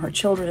her from her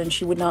children, and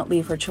she would not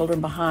leave her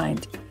children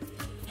behind.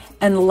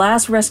 And the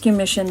last rescue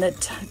mission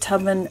that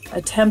Tubman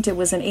attempted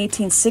was in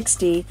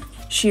 1860.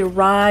 She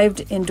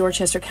arrived in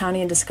Dorchester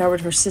County and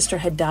discovered her sister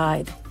had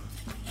died.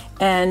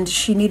 And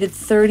she needed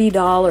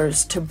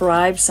 $30 to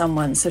bribe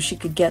someone so she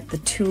could get the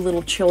two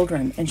little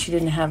children, and she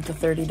didn't have the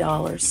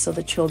 $30, so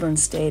the children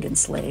stayed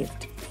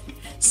enslaved.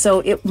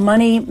 So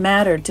money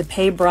mattered to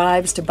pay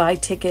bribes, to buy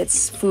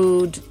tickets,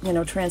 food,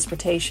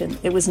 transportation.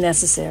 It was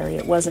necessary.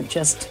 It wasn't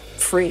just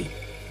free.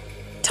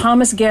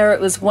 Thomas Garrett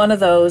was one of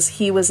those.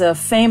 He was a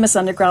famous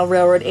Underground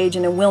Railroad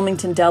agent in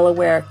Wilmington,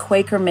 Delaware,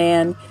 Quaker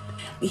man.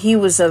 He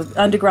was an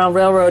Underground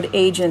Railroad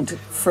agent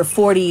for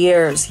 40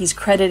 years. He's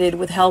credited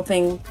with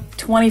helping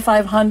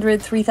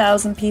 2,500,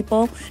 3,000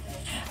 people.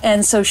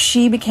 And so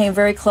she became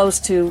very close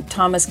to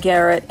Thomas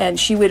Garrett, and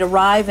she would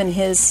arrive in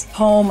his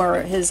home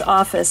or his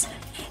office,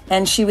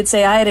 And she would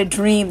say, I had a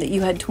dream that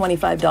you had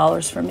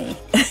 $25 for me.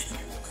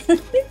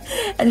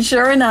 And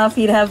sure enough,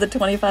 he'd have the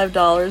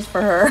 $25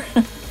 for her.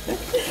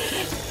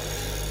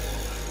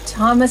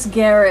 Thomas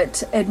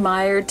Garrett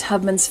admired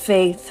Tubman's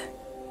faith.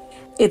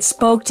 It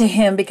spoke to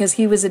him because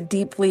he was a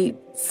deeply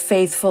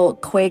faithful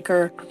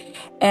Quaker.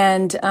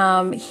 And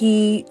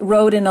he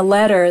wrote in a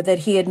letter that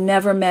he had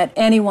never met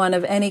anyone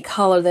of any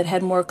color that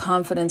had more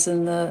confidence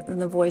in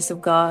the voice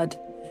of God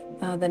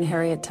than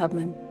Harriet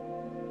Tubman.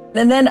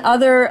 And then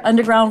other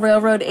Underground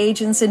Railroad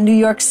agents in New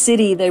York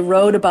City, they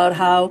wrote about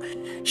how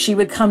she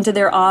would come to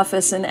their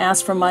office and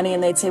ask for money,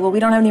 and they'd say, well, we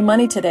don't have any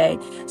money today.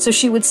 So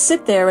she would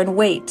sit there and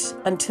wait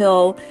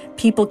until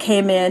people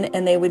came in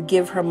and they would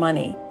give her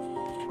money.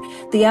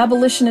 The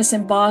abolitionists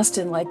in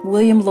Boston, like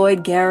William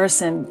Lloyd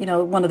Garrison,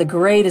 one of the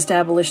greatest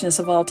abolitionists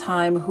of all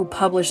time, who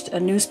published a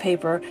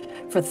newspaper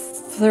for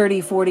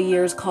 30, 40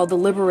 years called The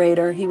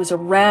Liberator. He was a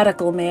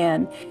radical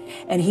man,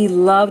 and he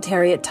loved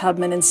Harriet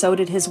Tubman, and so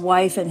did his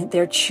wife, and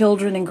their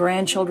children and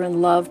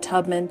grandchildren loved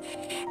Tubman.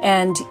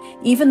 And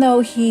even though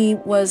he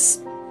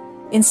was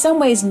in some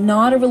ways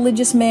not a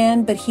religious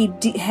man, but he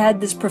had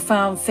this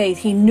profound faith.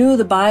 He knew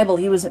the Bible.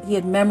 He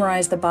had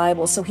memorized the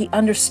Bible, so he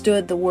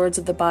understood the words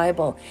of the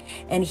Bible.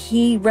 And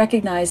he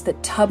recognized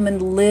that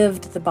Tubman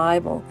lived the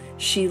Bible.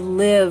 She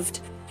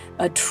lived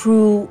a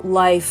true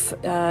life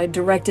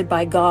directed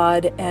by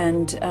God,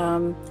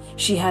 and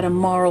she had a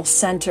moral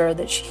center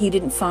that he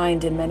didn't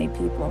find in many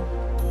people.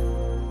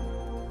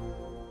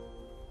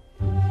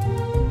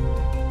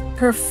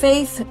 Her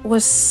faith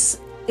was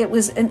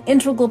an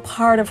integral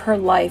part of her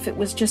life. It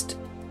was just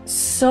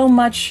so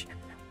much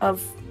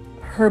of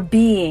her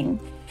being.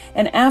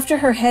 And after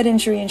her head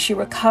injury and she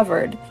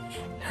recovered,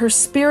 her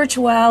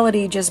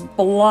spirituality just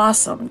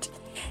blossomed.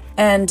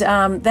 And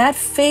that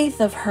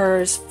faith of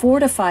hers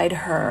fortified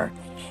her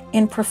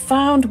in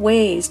profound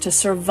ways to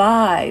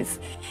survive.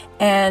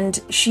 And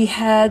she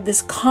had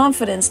this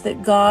confidence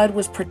that God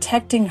was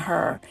protecting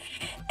her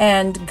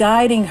and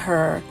guiding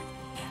her.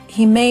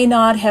 He may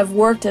not have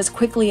worked as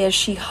quickly as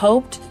she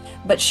hoped,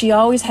 but she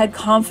always had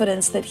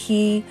confidence that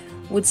he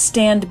would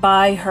stand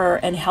by her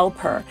and help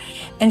her.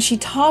 And she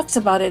talks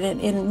about it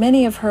in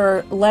many of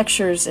her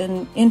lectures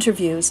and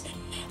interviews.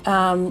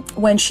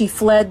 When she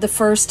fled the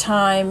first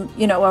time,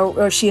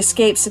 or she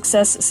escaped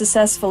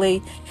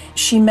successfully,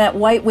 she met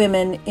white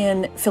women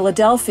in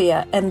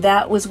Philadelphia, and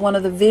that was one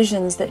of the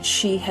visions that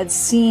she had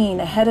seen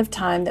ahead of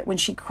time, that when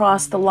she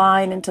crossed the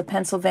line into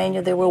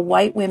Pennsylvania, there were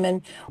white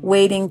women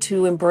waiting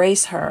to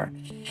embrace her.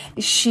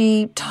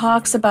 She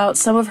talks about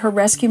some of her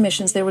rescue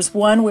missions. There was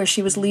one where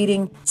she was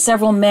leading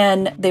several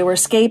men. They were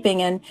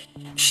escaping, and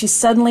she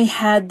suddenly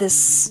had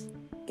this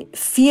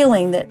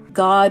feeling that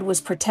God was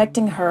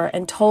protecting her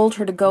and told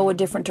her to go a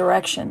different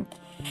direction.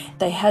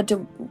 They had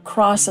to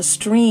cross a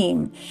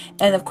stream,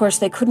 and of course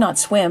they could not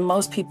swim.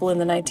 Most people in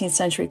the 19th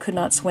century could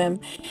not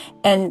swim,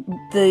 and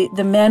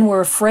the men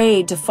were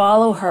afraid to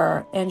follow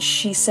her, and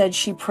she said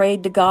she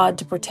prayed to God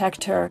to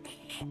protect her,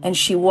 and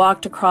she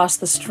walked across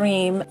the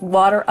stream,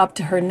 water up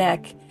to her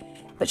neck,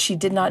 but she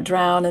did not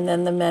drown, and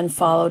then the men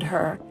followed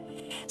her.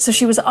 So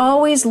she was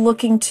always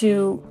looking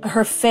to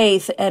her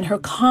faith and her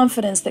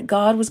confidence that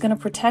God was going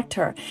to protect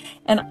her.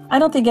 And I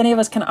don't think any of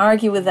us can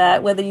argue with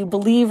that, whether you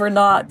believe or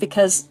not,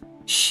 because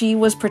she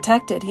was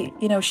protected.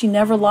 She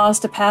never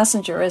lost a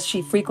passenger, as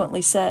she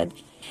frequently said.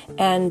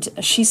 And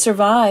she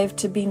survived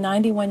to be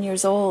 91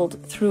 years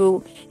old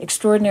through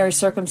extraordinary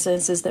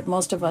circumstances that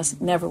most of us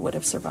never would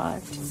have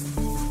survived.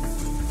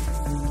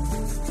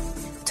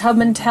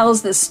 Tubman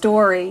tells this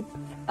story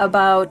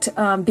about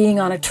being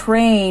on a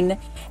train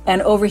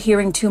and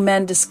overhearing two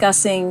men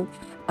discussing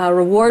a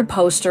reward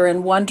poster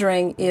and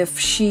wondering if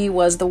she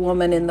was the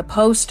woman in the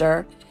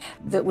poster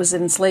that was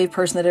an enslaved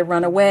person that had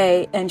run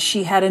away. And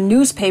she had a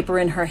newspaper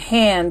in her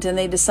hand, and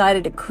they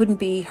decided it couldn't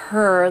be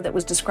her that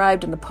was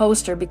described in the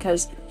poster,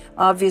 because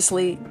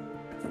obviously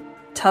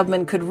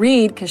Tubman could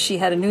read because she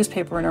had a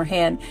newspaper in her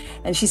hand.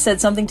 And she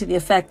said something to the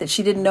effect that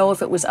she didn't know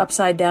if it was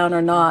upside down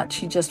or not.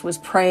 She just was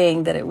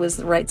praying that it was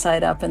the right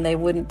side up and they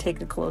wouldn't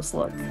take a close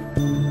look.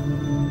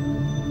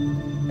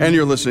 And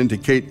you're listening to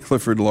Kate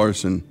Clifford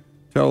Larson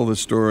tell the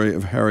story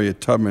of Harriet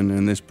Tubman,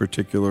 in this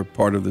particular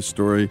part of the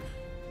story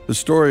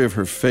of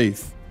her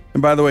faith.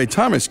 And by the way,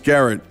 Thomas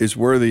Garrett is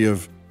worthy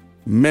of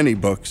many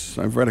books.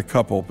 I've read a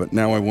couple, but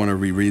now I want to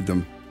reread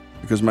them,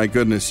 because my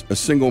goodness, a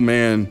single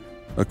man,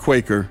 a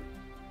Quaker,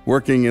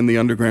 working in the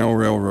Underground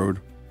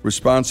Railroad,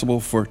 responsible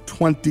for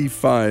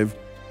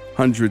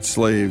 2,500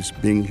 slaves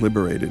being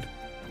liberated.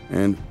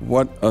 And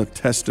what a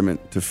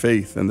testament to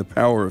faith and the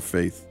power of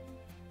faith.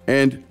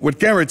 And what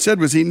Garrett said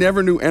was he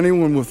never knew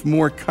anyone with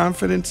more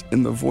confidence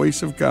in the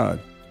voice of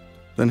God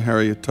than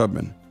Harriet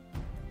Tubman.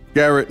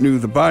 Garrett knew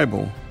the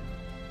Bible.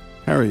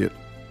 Harriet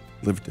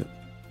lived it.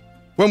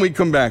 When we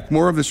come back,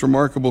 more of this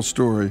remarkable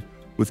story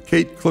with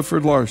Kate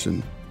Clifford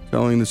Larson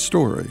telling the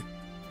story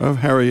of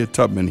Harriet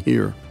Tubman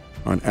here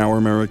on Our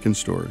American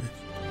Stories.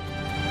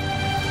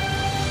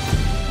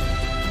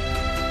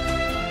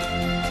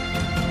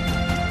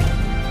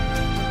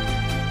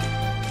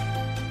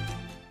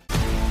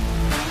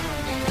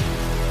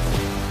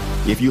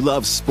 If you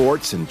love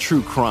sports and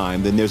true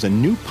crime, then there's a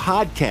new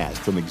podcast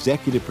from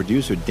executive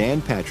producer Dan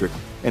Patrick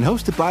and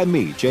hosted by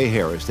me, Jay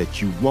Harris,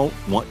 that you won't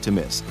want to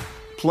miss.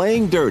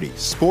 Playing Dirty: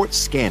 Sports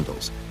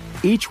Scandals.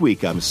 Each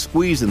week, I'm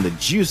squeezing the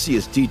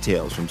juiciest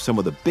details from some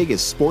of the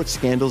biggest sports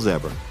scandals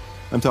ever.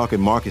 I'm talking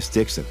Marcus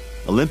Dixon,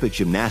 Olympic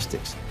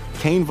gymnastics,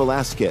 Cain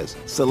Velasquez,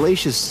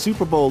 salacious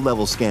Super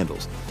Bowl-level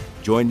scandals.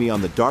 Join me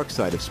on the dark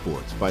side of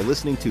sports by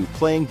listening to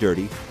Playing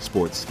Dirty: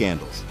 Sports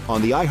Scandals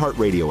on the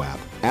iHeartRadio app,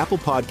 Apple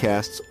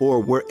Podcasts, or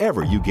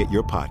wherever you get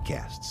your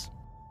podcasts.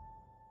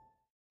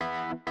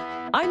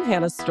 I'm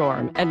Hannah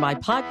Storm, and my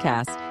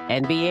podcast,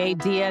 NBA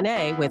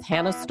DNA with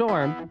Hannah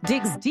Storm,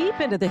 digs deep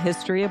into the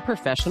history of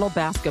professional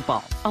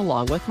basketball,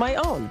 along with my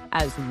own,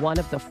 as one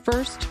of the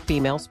first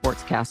female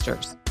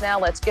sportscasters. Now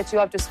let's get you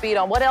up to speed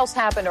on what else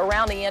happened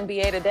around the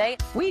NBA today.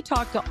 We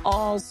talk to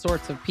all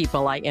sorts of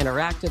people I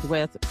interacted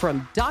with,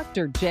 from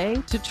Dr.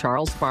 J to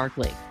Charles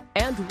Barkley,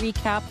 and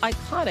recap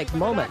iconic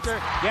moments.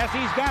 Yes,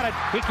 he's got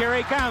it. Here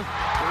he comes.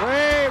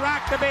 Way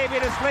rock the baby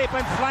to sleep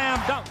and slam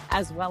dunk.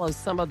 As well as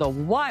some of the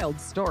wild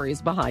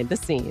stories behind the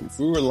scenes.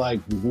 We were like,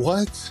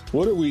 what?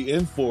 What are we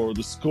in for?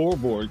 The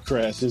scoreboard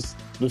crashes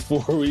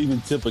before we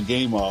even tip a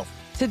game off.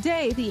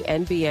 Today, the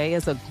NBA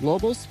is a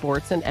global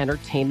sports and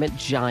entertainment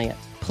giant.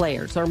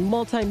 Players are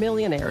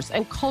multimillionaires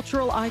and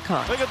cultural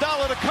icons.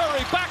 Iguodala to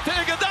Curry, back to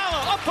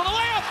Iguodala, up for the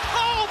layup.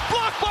 Oh,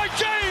 blocked by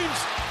James.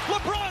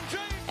 LeBron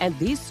James. And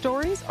these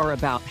stories are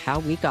about how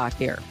we got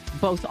here,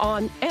 both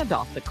on and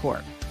off the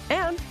court.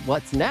 And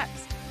what's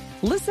next?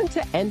 Listen to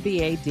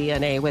NBA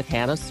DNA with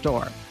Hannah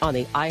Storm on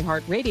the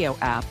iHeartRadio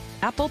app,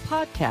 Apple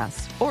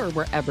Podcasts, or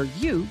wherever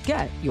you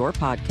get your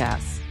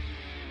podcasts.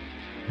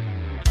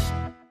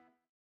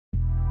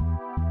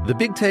 The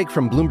Big Take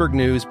from Bloomberg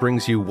News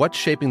brings you what's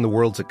shaping the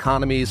world's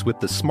economies with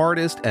the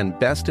smartest and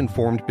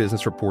best-informed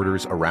business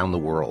reporters around the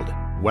world.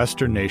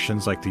 Western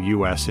nations like the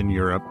U.S. and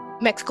Europe.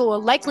 Mexico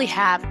will likely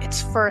have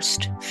its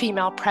first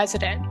female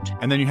president.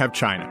 And then you have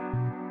China.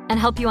 And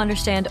help you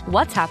understand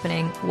what's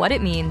happening, what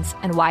it means,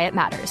 and why it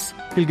matters.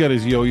 He'll get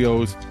his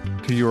yo-yos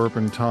to Europe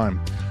in time.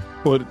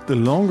 But the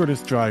longer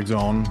this drags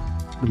on,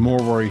 the more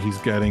worried he's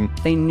getting.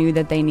 They knew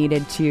that they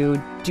needed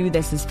to do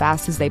this as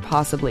fast as they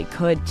possibly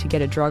could to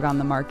get a drug on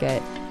the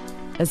market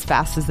as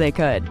fast as they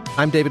could.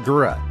 I'm David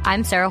Gura.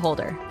 I'm Sarah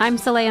Holder. I'm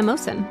Saleha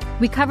Mohsen.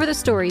 We cover the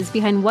stories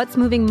behind what's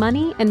moving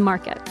money and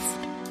markets.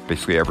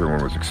 Basically,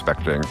 everyone was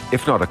expecting,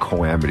 if not a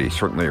calamity,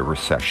 certainly a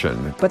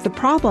recession. But the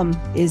problem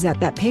is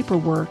that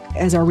paperwork,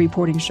 as our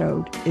reporting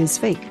showed, is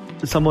fake.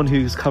 As someone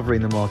who's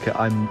covering the market,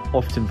 I'm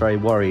often very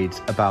worried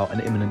about an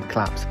imminent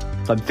collapse.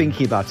 So I'm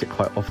thinking about it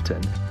quite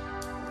often.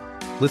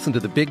 Listen to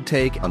The Big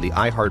Take on the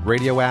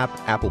iHeartRadio app,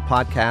 Apple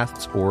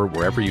Podcasts, or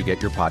wherever you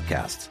get your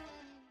podcasts.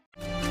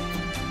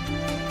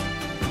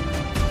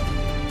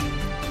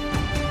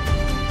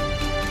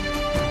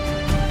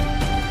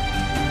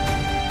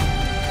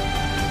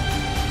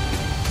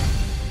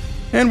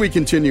 And we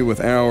continue with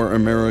our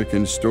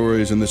American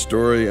stories and the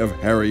story of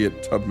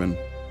Harriet Tubman.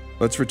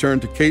 Let's return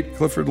to Kate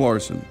Clifford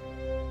Larson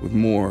with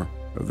more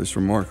of this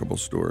remarkable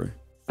story.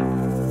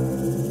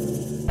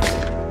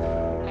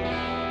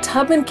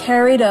 Tubman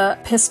carried a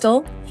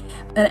pistol,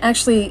 and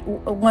actually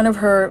one of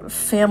her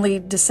family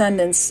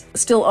descendants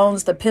still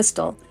owns the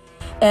pistol.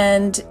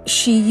 And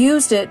she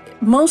used it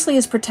mostly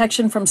as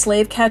protection from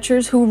slave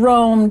catchers who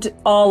roamed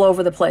all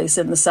over the place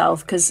in the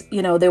South because,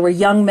 they were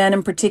young men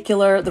in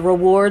particular. The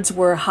rewards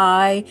were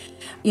high.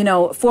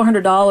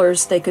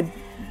 $400 they could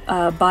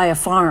buy a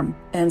farm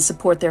and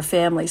support their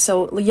family.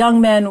 So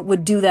young men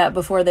would do that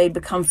before they'd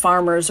become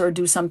farmers or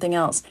do something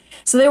else.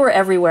 So they were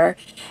everywhere.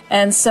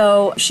 And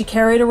so she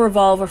carried a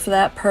revolver for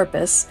that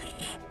purpose.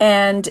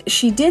 And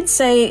she did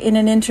say in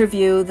an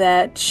interview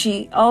that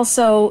she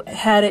also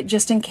had it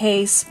just in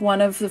case one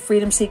of the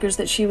freedom seekers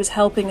that she was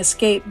helping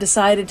escape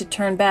decided to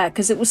turn back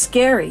because it was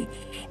scary.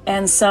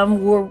 And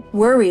some were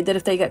worried that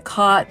if they got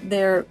caught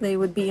there, they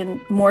would be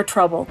in more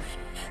trouble.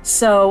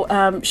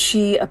 So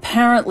she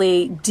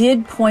apparently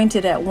did point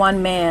it at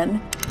one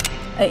man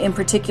in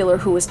particular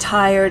who was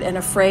tired and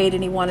afraid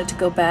and he wanted to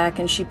go back.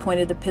 And she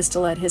pointed the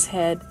pistol at his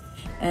head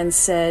and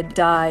said,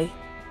 "Die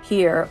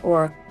here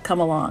or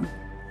come along."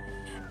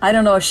 I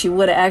don't know if she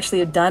would have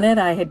actually done it.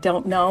 I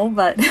don't know,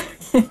 but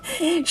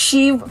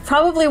she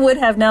probably would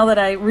have now that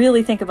I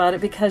really think about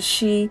it because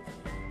she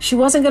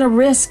wasn't going to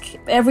risk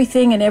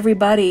everything and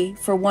everybody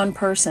for one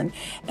person.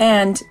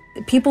 And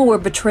people were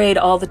betrayed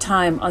all the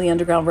time on the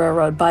Underground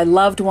Railroad by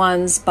loved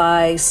ones,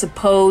 by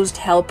supposed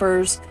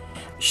helpers.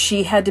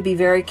 She had to be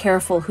very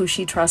careful who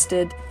she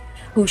trusted,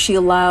 who she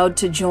allowed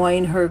to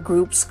join her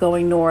groups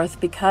going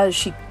north because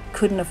she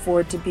couldn't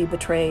afford to be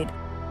betrayed.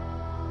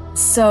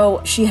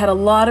 So she had a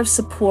lot of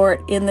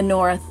support in the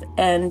North,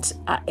 and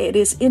it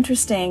is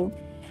interesting.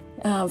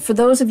 For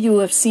those of you who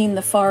have seen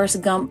the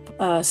Forrest Gump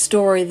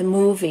story, the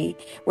movie,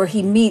 where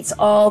he meets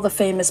all the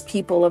famous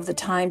people of the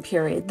time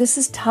period, this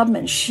is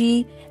Tubman.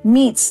 She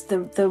meets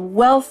the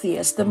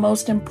wealthiest, the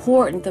most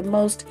important, the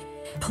most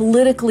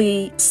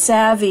politically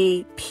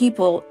savvy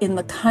people in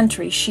the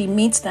country. She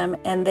meets them,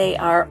 and they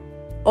are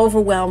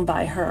overwhelmed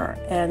by her.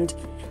 And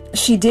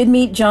She did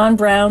meet John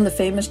Brown, the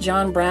famous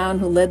John Brown,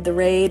 who led the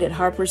raid at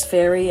Harper's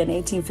Ferry in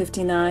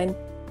 1859.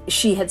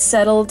 She had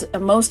settled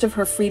most of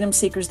her freedom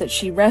seekers that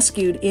she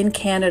rescued in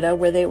Canada,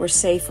 where they were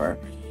safer.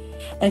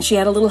 And she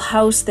had a little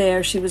house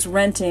there she was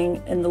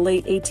renting in the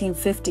late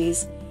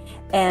 1850s,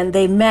 and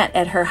they met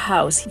at her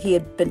house. He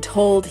had been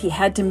told he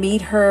had to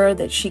meet her,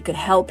 that she could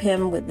help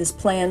him with his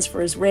plans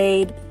for his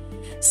raid.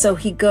 So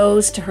he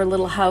goes to her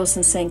little house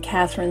in St.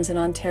 Catharines in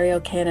Ontario,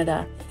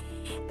 Canada.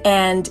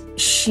 And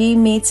she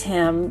meets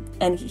him,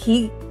 and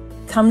he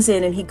comes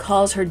in and he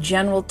calls her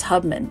General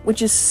Tubman,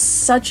 which is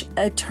such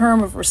a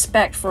term of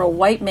respect for a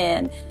white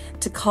man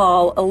to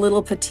call a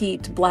little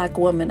petite black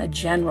woman a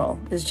general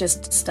is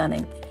just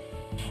stunning.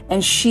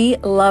 And she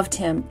loved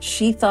him.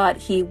 She thought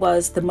he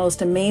was the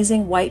most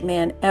amazing white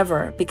man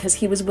ever because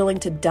he was willing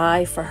to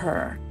die for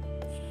her.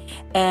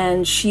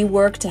 And she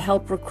worked to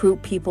help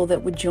recruit people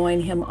that would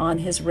join him on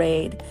his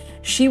raid.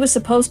 She was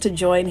supposed to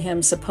join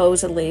him,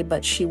 supposedly,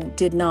 but she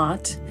did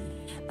not.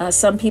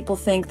 Some people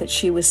think that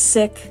she was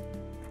sick.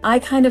 I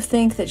kind of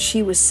think that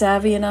she was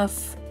savvy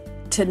enough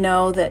to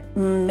know that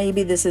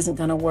maybe this isn't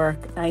going to work.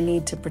 I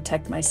need to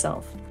protect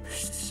myself.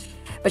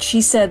 But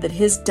she said that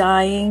his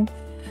dying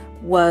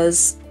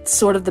was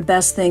sort of the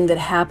best thing that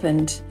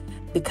happened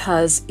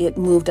because it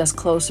moved us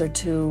closer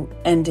to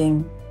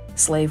ending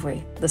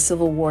slavery. The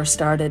Civil War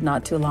started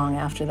not too long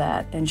after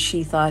that, and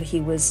she thought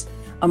he was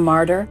a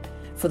martyr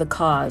for the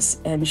cause,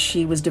 and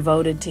she was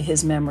devoted to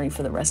his memory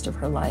for the rest of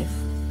her life.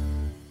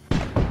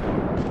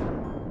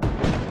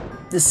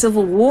 The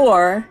Civil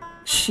War,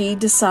 she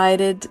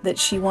decided that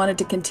she wanted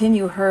to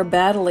continue her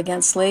battle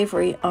against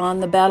slavery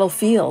on the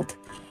battlefield.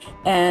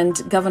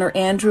 And Governor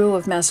Andrew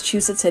of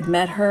Massachusetts had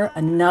met her,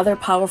 another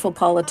powerful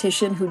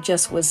politician who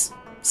just was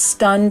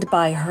stunned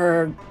by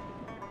her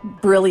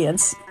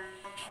brilliance.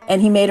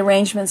 And he made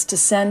arrangements to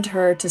send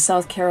her to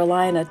South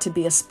Carolina to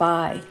be a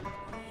spy.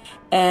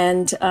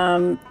 And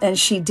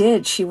she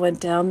did. She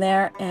went down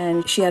there,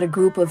 and she had a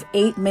group of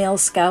 8 male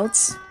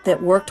scouts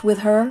that worked with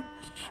her.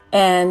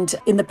 And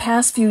in the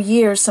past few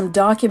years, some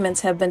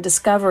documents have been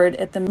discovered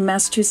at the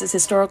Massachusetts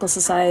Historical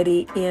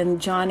Society in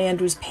John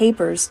Andrews'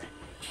 papers,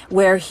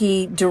 where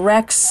he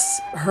directs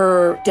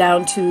her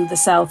down to the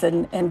South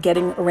and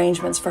getting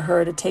arrangements for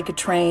her to take a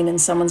train, and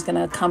someone's going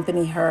to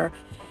accompany her.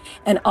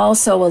 And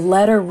also a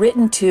letter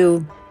written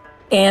to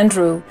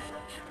Andrew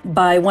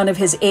by one of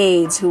his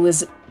aides who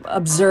was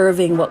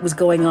observing what was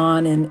going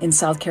on in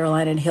South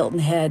Carolina in Hilton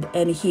Head.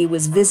 And he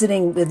was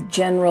visiting with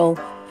General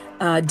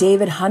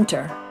David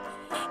Hunter.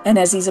 And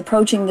as he's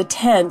approaching the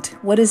tent,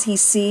 what does he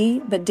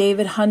see but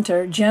David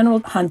Hunter, General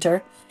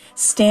Hunter,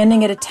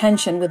 standing at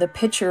attention with a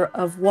pitcher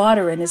of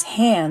water in his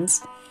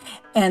hands.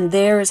 And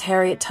there is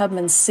Harriet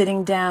Tubman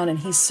sitting down, and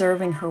he's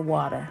serving her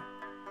water.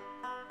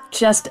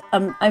 Just,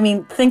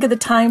 think of the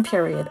time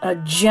period, a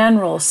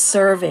general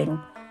serving.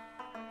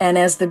 And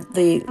as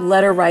the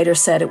letter writer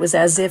said, it was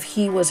as if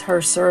he was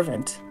her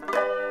servant.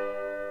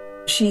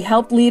 She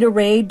helped lead a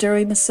raid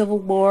during the Civil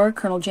War,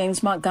 Colonel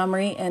James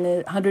Montgomery and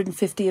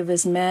 150 of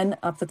his men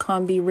up the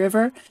Combahee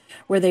River,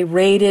 where they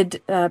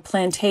raided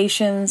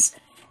plantations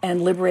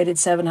and liberated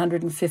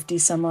 750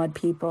 some odd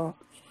people.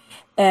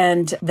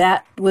 And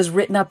that was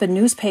written up in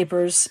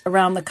newspapers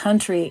around the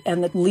country.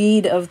 And the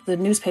lead of the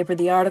newspaper,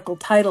 the article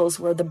titles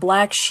were "The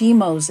Black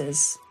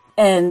She-Moses."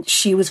 And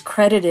she was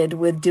credited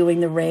with doing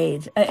the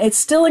raid. It's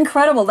still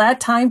incredible. That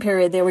time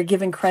period, they were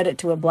giving credit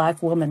to a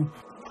black woman.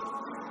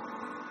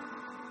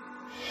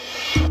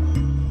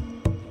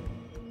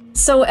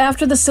 So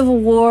after the Civil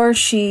War,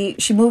 she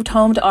moved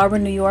home to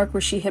Auburn, New York,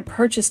 where she had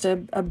purchased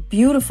a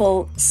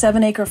beautiful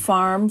 7-acre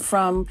farm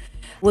from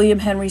William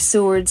Henry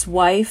Seward's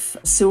wife.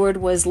 Seward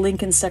was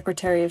Lincoln's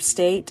Secretary of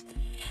State.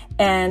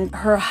 And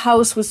her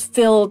house was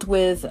filled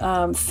with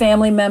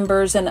family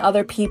members and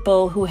other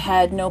people who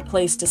had no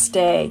place to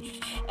stay.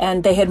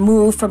 And they had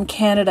moved from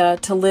Canada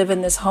to live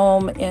in this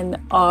home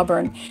in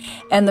Auburn.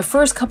 And the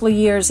first couple of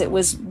years, it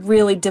was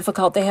really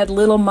difficult. They had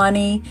little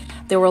money.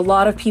 There were a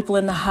lot of people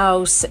in the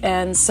house,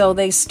 and so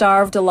they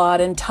starved a lot.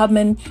 And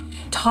Tubman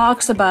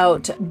talks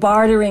about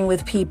bartering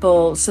with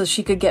people so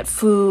she could get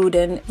food.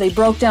 And they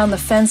broke down the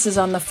fences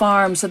on the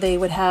farm so they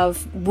would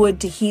have wood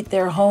to heat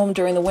their home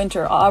during the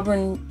winter.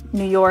 Auburn,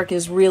 New York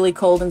is really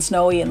cold and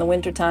snowy in the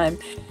wintertime.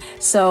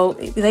 So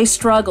they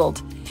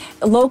struggled.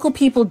 Local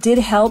people did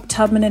help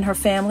Tubman and her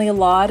family a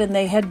lot, and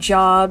they had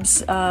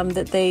jobs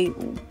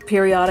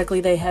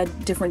periodically they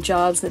had different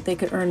jobs that they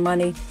could earn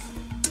money.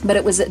 But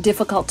it was a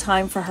difficult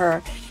time for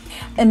her.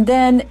 And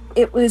then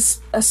it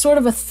was a sort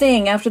of a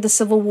thing after the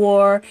Civil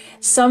War.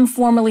 Some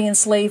formerly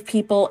enslaved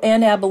people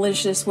and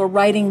abolitionists were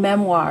writing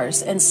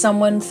memoirs, and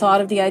someone thought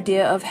of the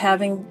idea of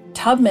having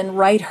Tubman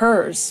write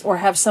hers or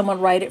have someone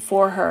write it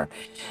for her.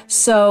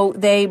 So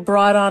they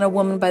brought on a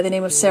woman by the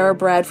name of Sarah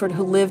Bradford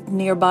who lived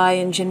nearby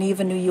in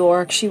Geneva, New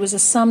York. She was a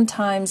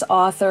sometimes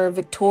author,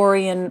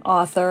 Victorian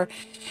author,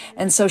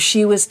 and so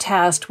she was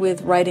tasked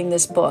with writing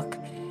this book.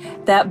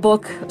 That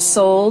book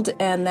sold,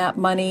 and that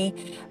money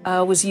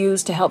was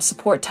used to help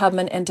support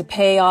Tubman and to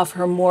pay off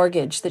her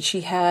mortgage that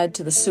she had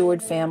to the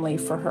Seward family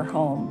for her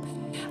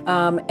home.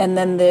 And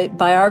then the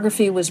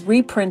biography was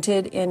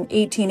reprinted in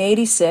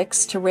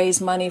 1886 to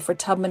raise money for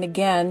Tubman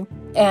again,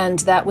 and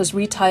that was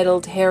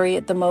retitled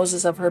Harriet, the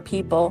Moses of Her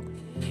People.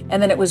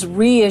 And then it was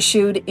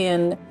reissued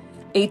in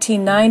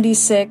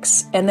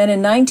 1896, and then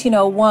in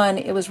 1901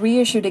 it was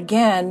reissued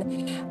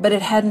again, but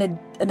it had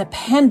an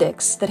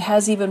appendix that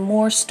has even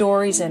more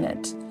stories in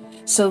it.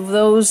 So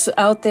those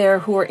out there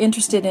who are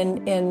interested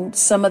in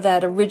some of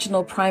that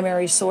original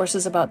primary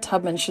sources about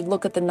Tubman should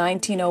look at the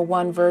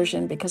 1901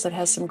 version, because it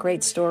has some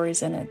great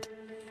stories in it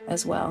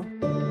as well.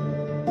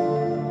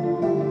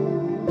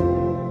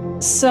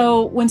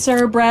 So when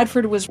Sarah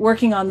Bradford was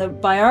working on the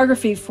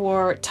biography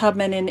for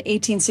Tubman in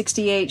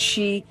 1868,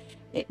 she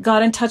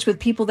got in touch with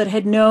people that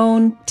had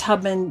known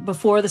Tubman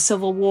before the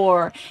Civil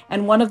War.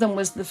 And one of them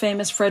was the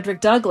famous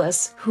Frederick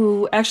Douglass,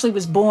 who actually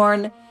was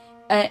born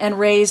and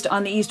raised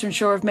on the eastern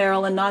shore of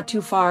Maryland, not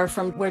too far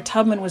from where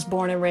Tubman was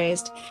born and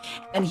raised.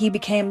 And he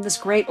became this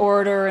great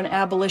orator and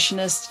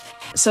abolitionist.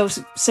 So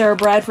Sarah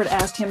Bradford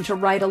asked him to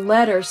write a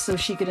letter so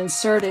she could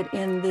insert it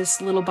in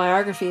this little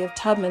biography of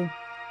Tubman.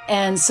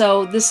 And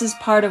so this is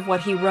part of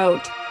what he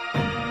wrote.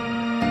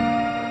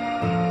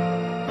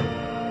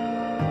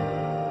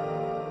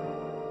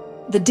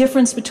 The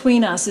difference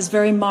between us is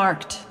very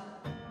marked.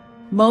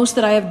 Most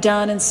that I have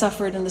done and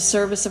suffered in the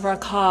service of our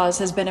cause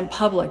has been in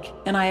public,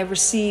 and I have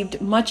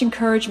received much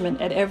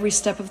encouragement at every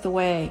step of the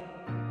way.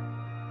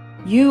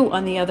 You,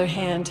 on the other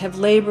hand, have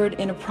labored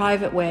in a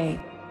private way.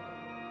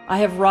 I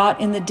have wrought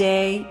in the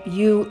day,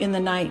 you in the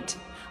night.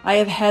 I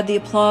have had the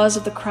applause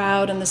of the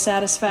crowd and the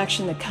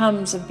satisfaction that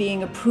comes of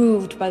being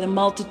approved by the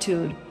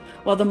multitude,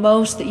 while the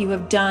most that you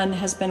have done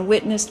has been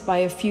witnessed by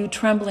a few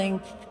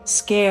trembling,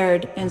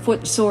 scared, and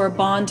footsore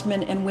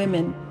bondmen and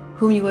women,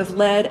 whom you have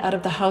led out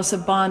of the house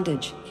of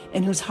bondage,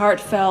 and whose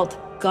heartfelt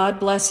 "God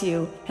bless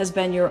you" has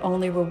been your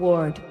only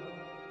reward.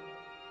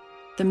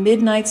 The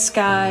midnight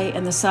sky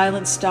and the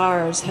silent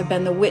stars have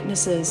been the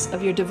witnesses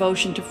of your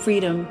devotion to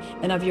freedom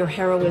and of your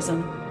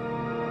heroism.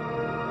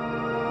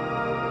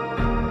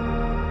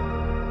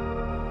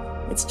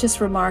 It's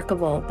just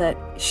remarkable that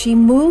she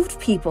moved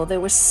people. There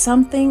was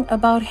something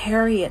about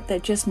Harriet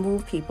that just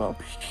moved people.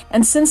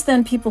 And since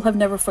then, people have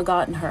never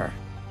forgotten her.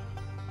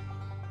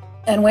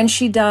 And when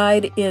she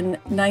died in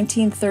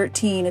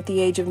 1913 at the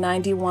age of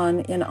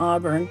 91 in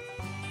Auburn,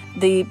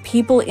 the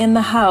people in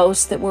the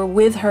house that were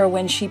with her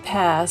when she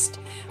passed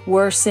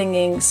were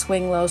singing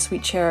 "Swing Low,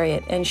 Sweet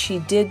Chariot," and she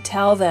did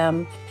tell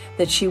them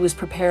that she was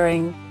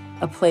preparing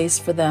a place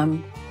for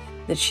them,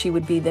 that she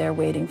would be there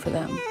waiting for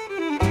them.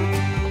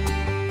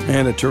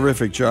 And a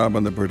terrific job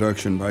on the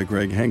production by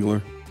Greg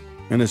Hengler.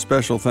 And a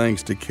special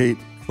thanks to Kate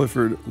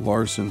Clifford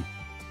Larson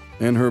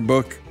and her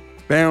book,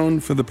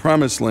 Bound for the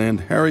Promised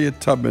Land, Harriet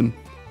Tubman,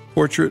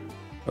 Portrait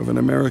of an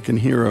American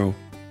Hero.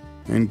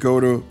 And go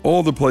to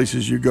all the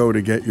places you go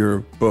to get your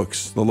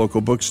books. The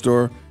local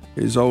bookstore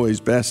is always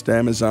best,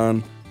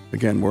 Amazon,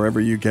 again, wherever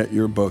you get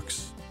your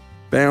books.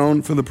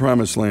 Bound for the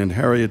Promised Land,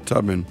 Harriet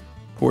Tubman,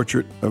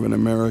 Portrait of an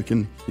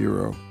American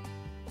Hero.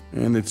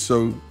 And it's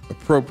so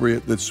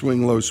appropriate that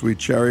Swing Low, Sweet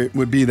Chariot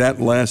would be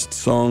that last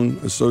song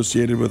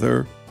associated with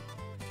her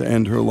to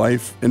end her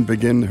life and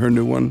begin her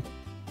new one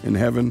in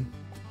heaven.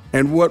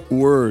 And what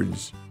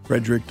words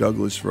Frederick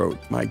Douglass wrote.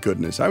 My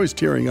goodness, I was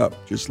tearing up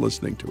just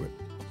listening to it.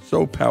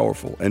 So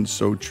powerful and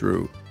so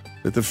true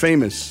that the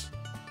famous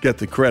get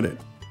the credit,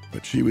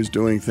 but she was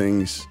doing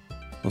things,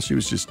 well, she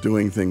was just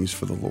doing things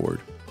for the Lord.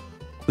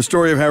 The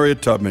story of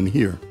Harriet Tubman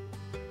here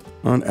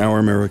on Our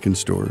American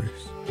Stories.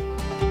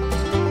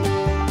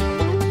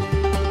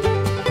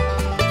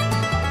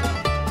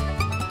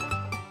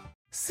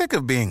 Sick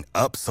of being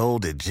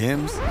upsold at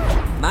gyms?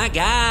 My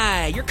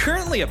guy, you're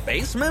currently a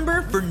base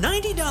member? For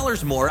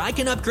 $90 more, I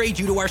can upgrade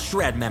you to our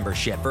Shred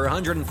membership. For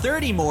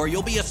 $130 more,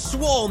 you'll be a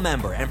Swole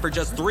member. And for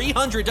just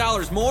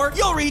 $300 more,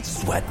 you'll reach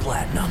Sweat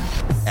Platinum.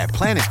 At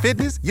Planet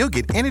Fitness, you'll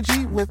get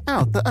energy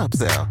without the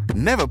upsell.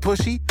 Never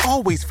pushy,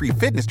 always free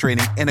fitness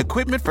training and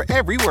equipment for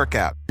every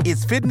workout.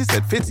 It's fitness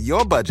that fits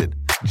your budget.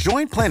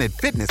 Join Planet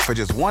Fitness for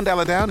just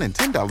 $1 down and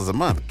 $10 a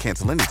month.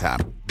 Cancel anytime.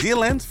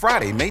 Deal ends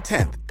Friday, May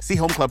 10th. See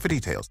Home Club for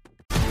details.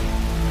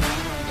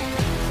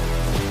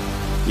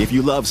 If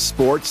you love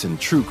sports and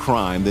true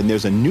crime, then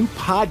there's a new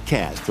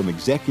podcast from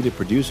executive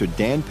producer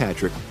Dan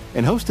Patrick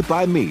and hosted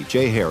by me,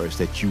 Jay Harris,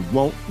 that you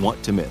won't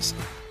want to miss.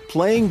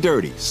 Playing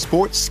Dirty: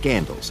 Sports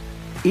Scandals.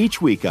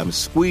 Each week, I'm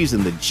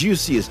squeezing the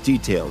juiciest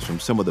details from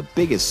some of the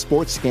biggest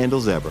sports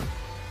scandals ever.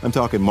 I'm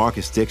talking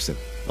Marcus Dixon,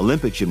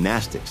 Olympic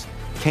gymnastics,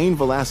 Cain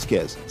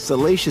Velasquez,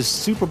 salacious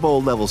Super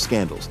Bowl-level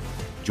scandals.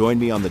 Join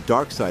me on the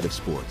dark side of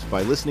sports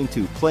by listening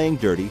to Playing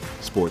Dirty: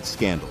 Sports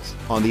Scandals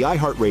on the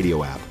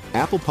iHeartRadio app,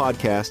 Apple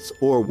Podcasts,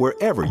 or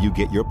wherever you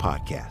get your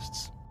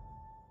podcasts.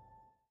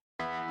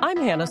 I'm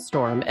Hannah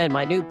Storm, and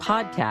my new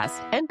podcast,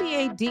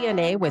 NBA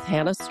DNA with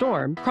Hannah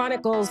Storm,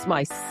 chronicles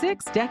my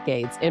 6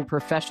 decades in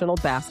professional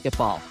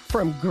basketball.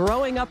 From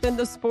growing up in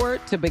the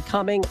sport to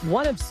becoming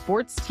one of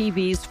sports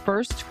TV's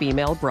first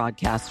female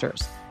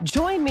broadcasters.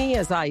 Join me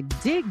as I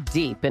dig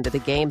deep into the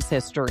game's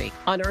history,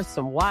 unearth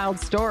some wild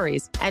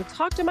stories, and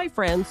talk to my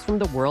friends from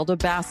the world of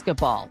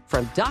basketball,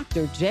 from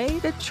Dr. J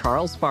to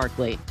Charles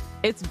Barkley.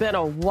 It's been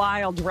a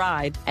wild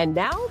ride, and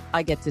now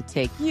I get to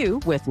take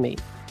you with me.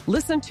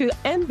 Listen to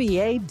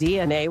NBA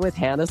DNA with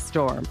Hannah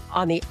Storm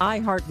on the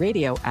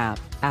iHeartRadio app,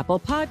 Apple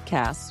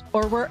Podcasts,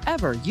 or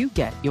wherever you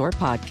get your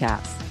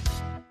podcasts.